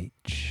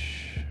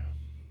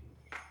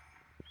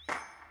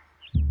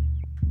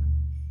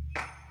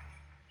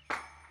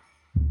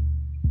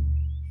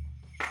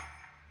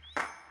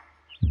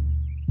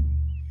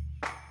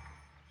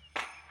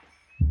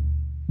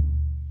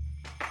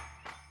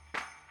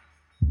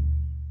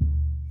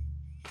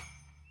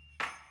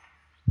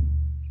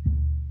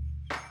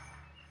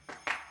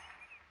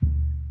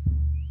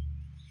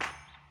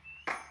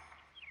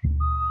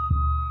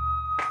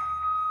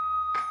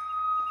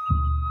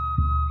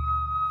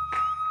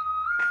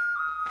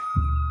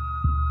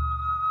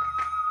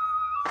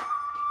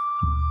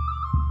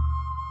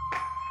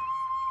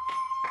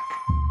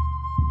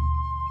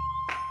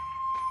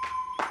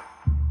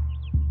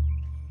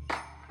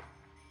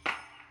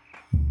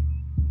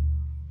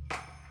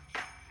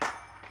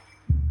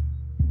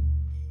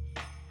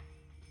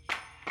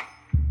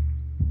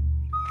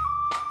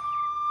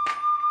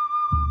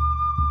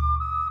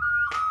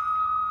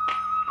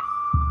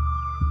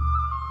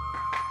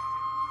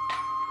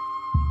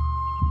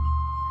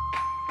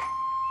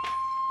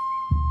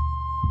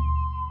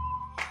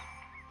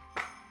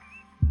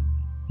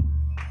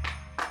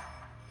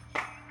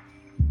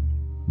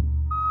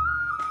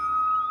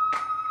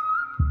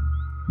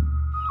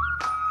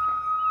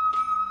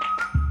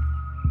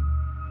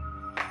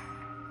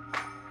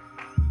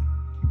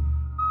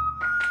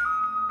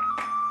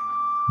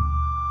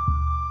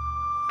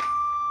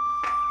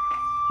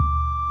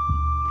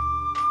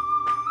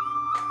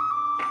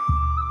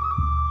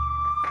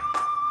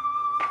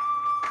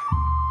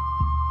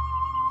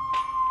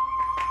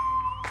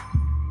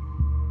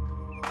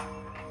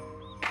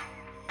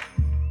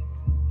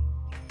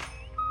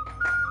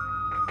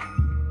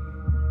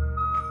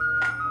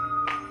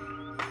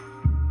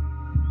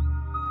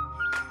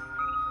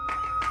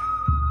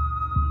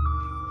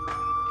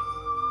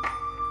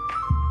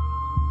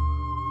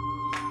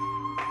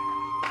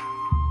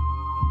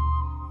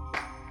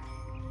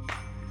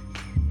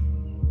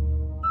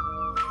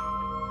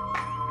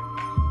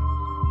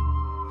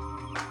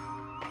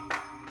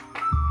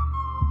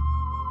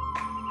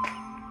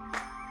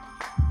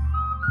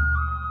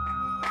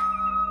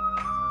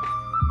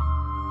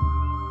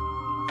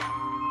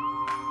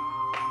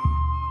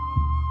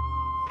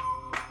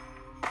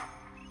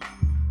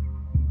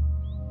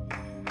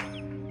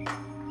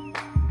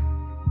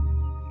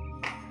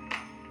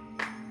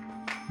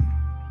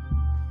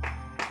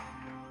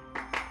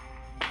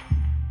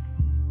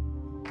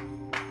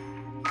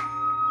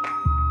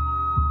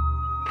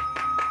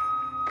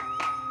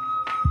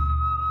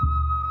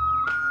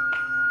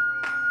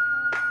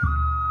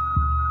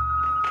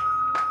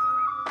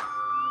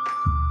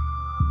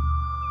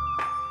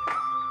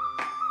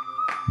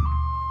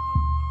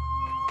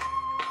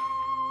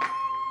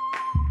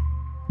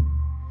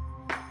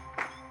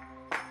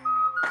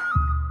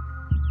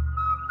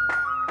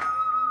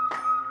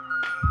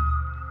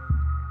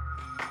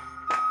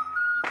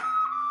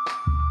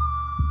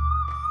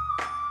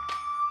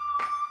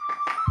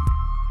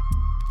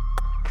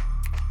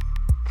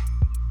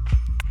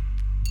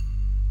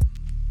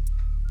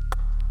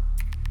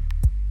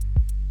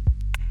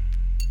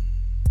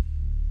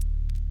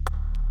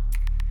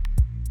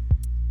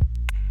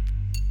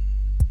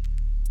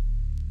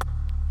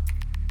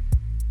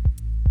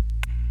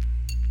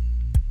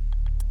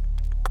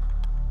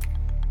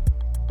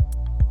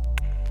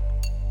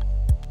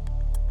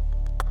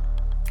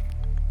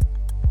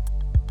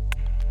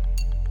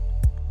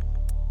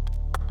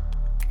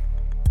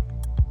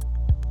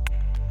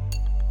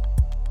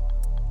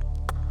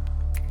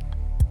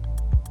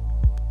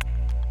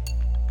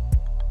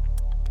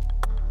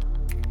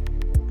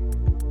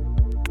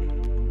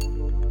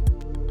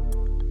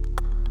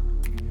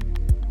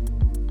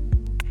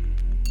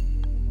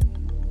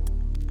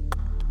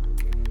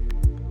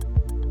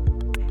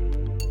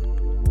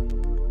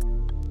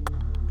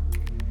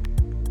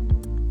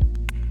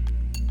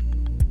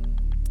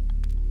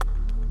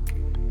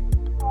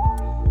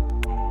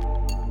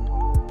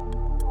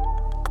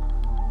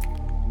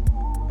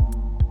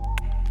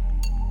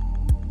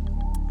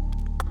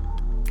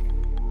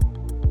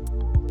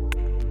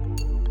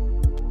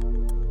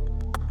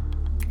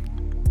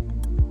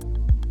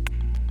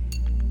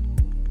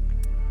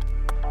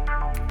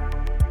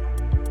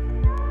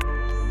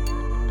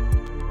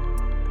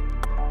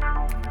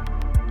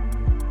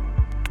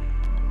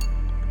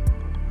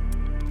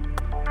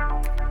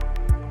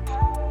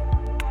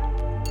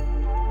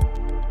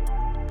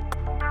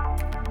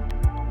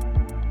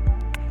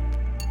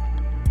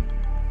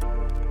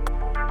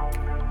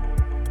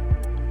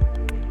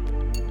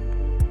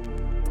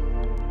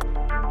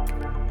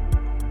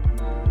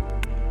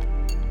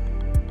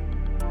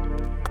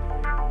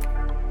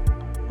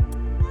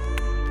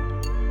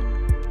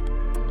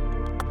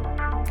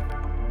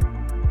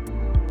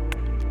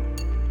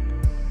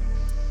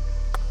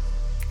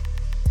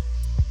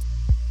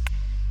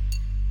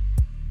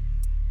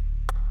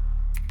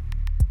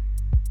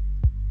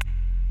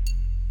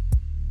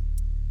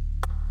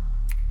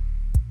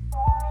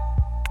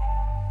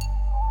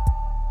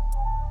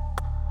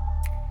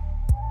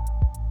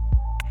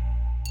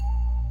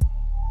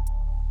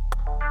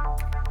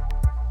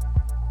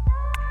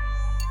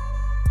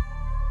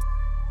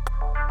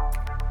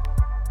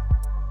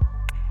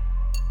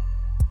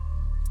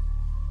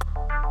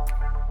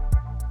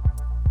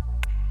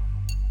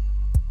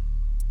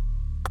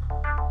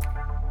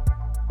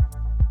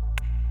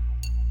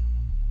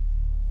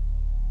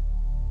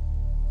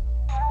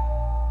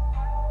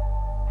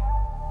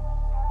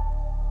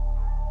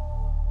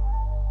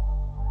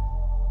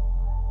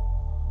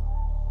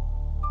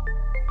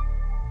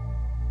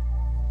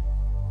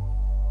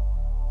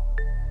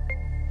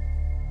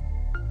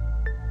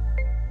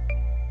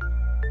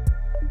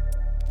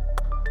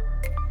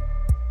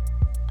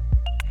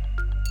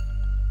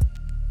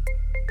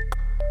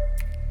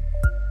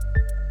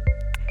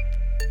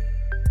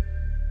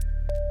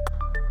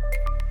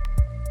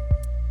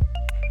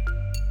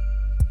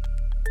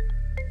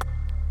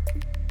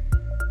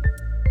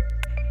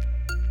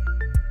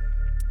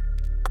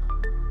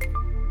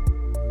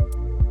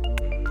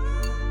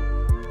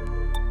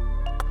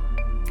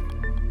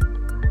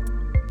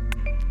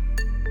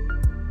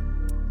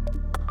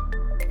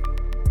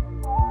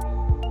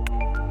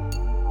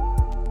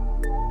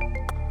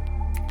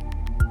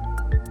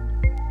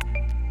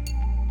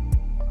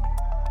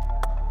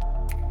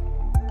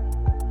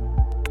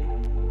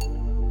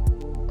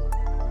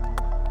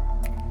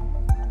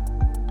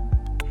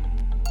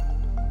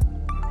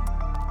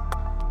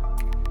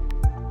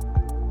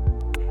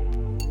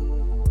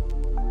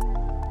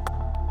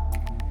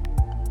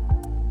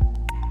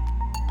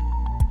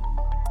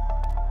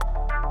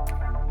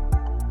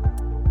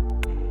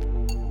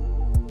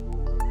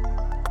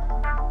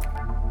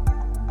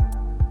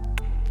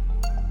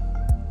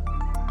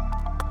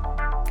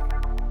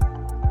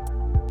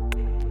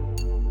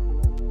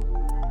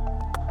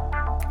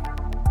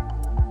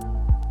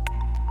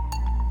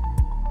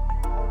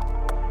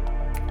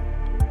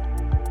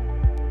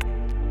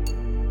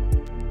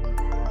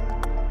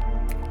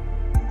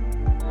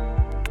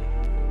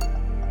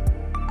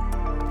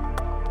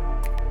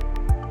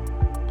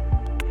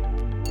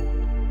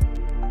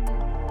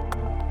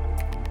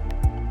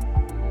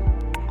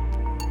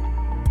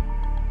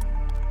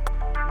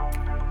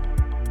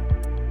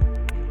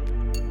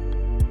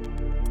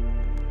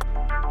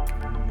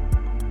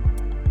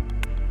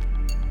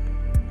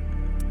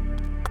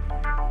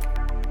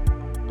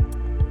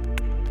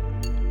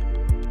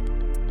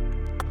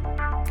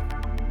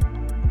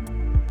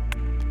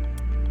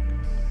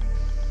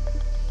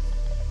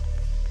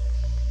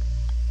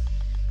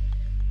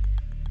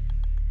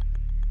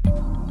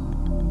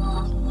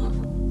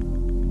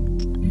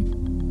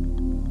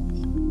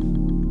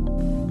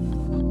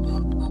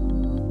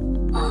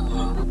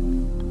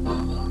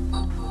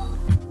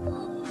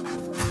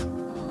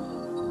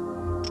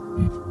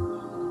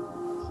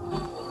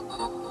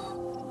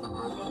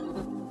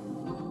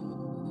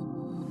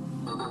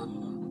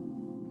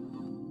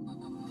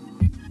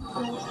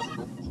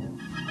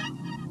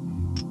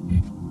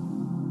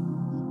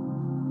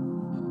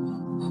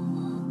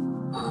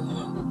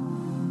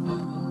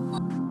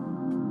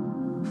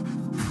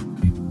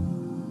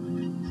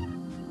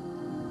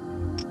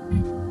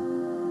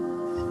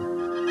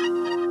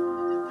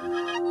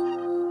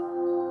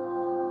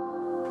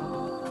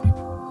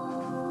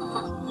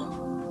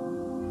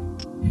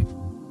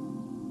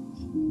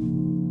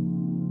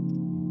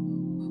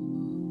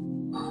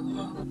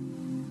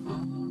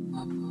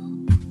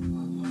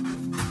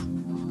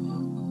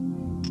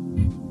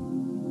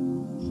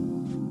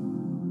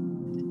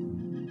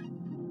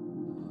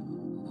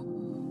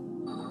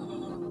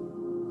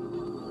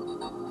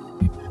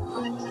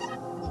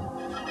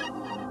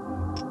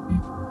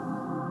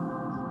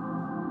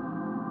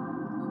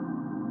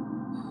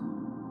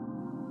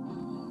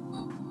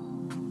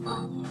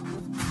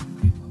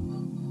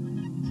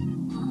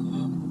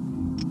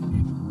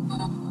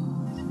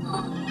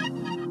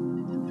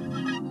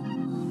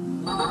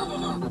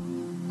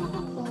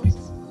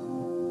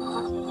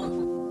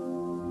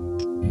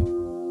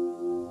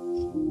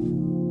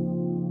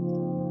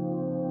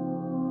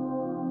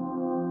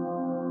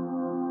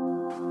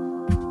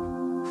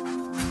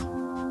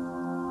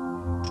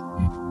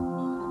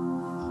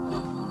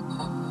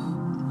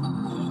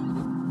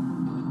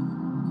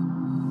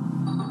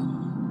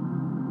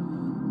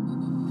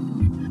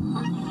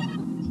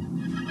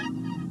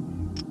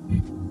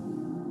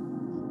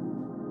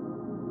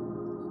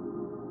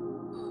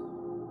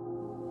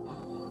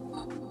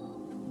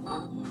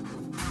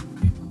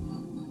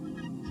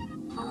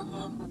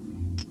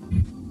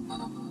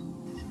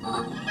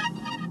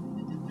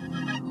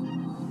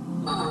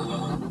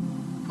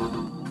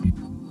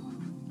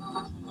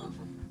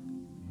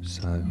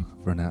 So, I've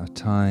run out of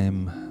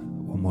time.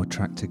 One more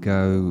track to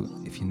go.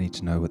 If you need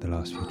to know what the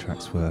last few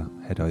tracks were,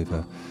 head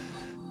over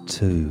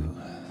to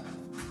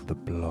the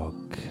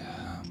blog.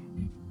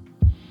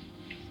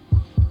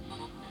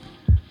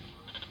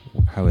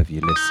 However you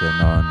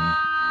listen, on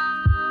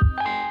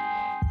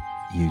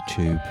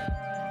YouTube,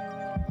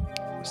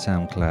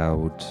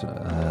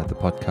 SoundCloud, the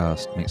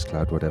podcast,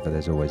 Mixcloud, whatever,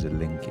 there's always a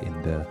link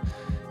in the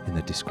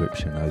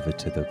description over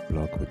to the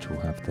blog, which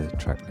will have the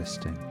track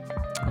listing.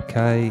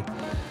 Okay.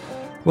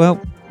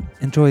 Well,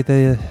 enjoy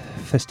the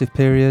festive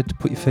period,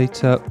 put your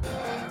feet up,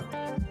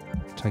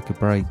 take a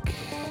break,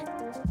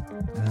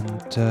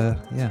 and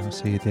I'll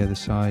see you the other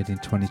side in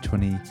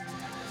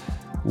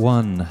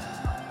 2021,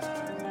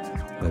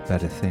 where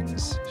better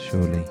things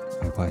surely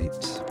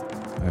await.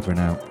 Over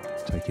and out,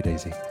 take it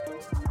easy.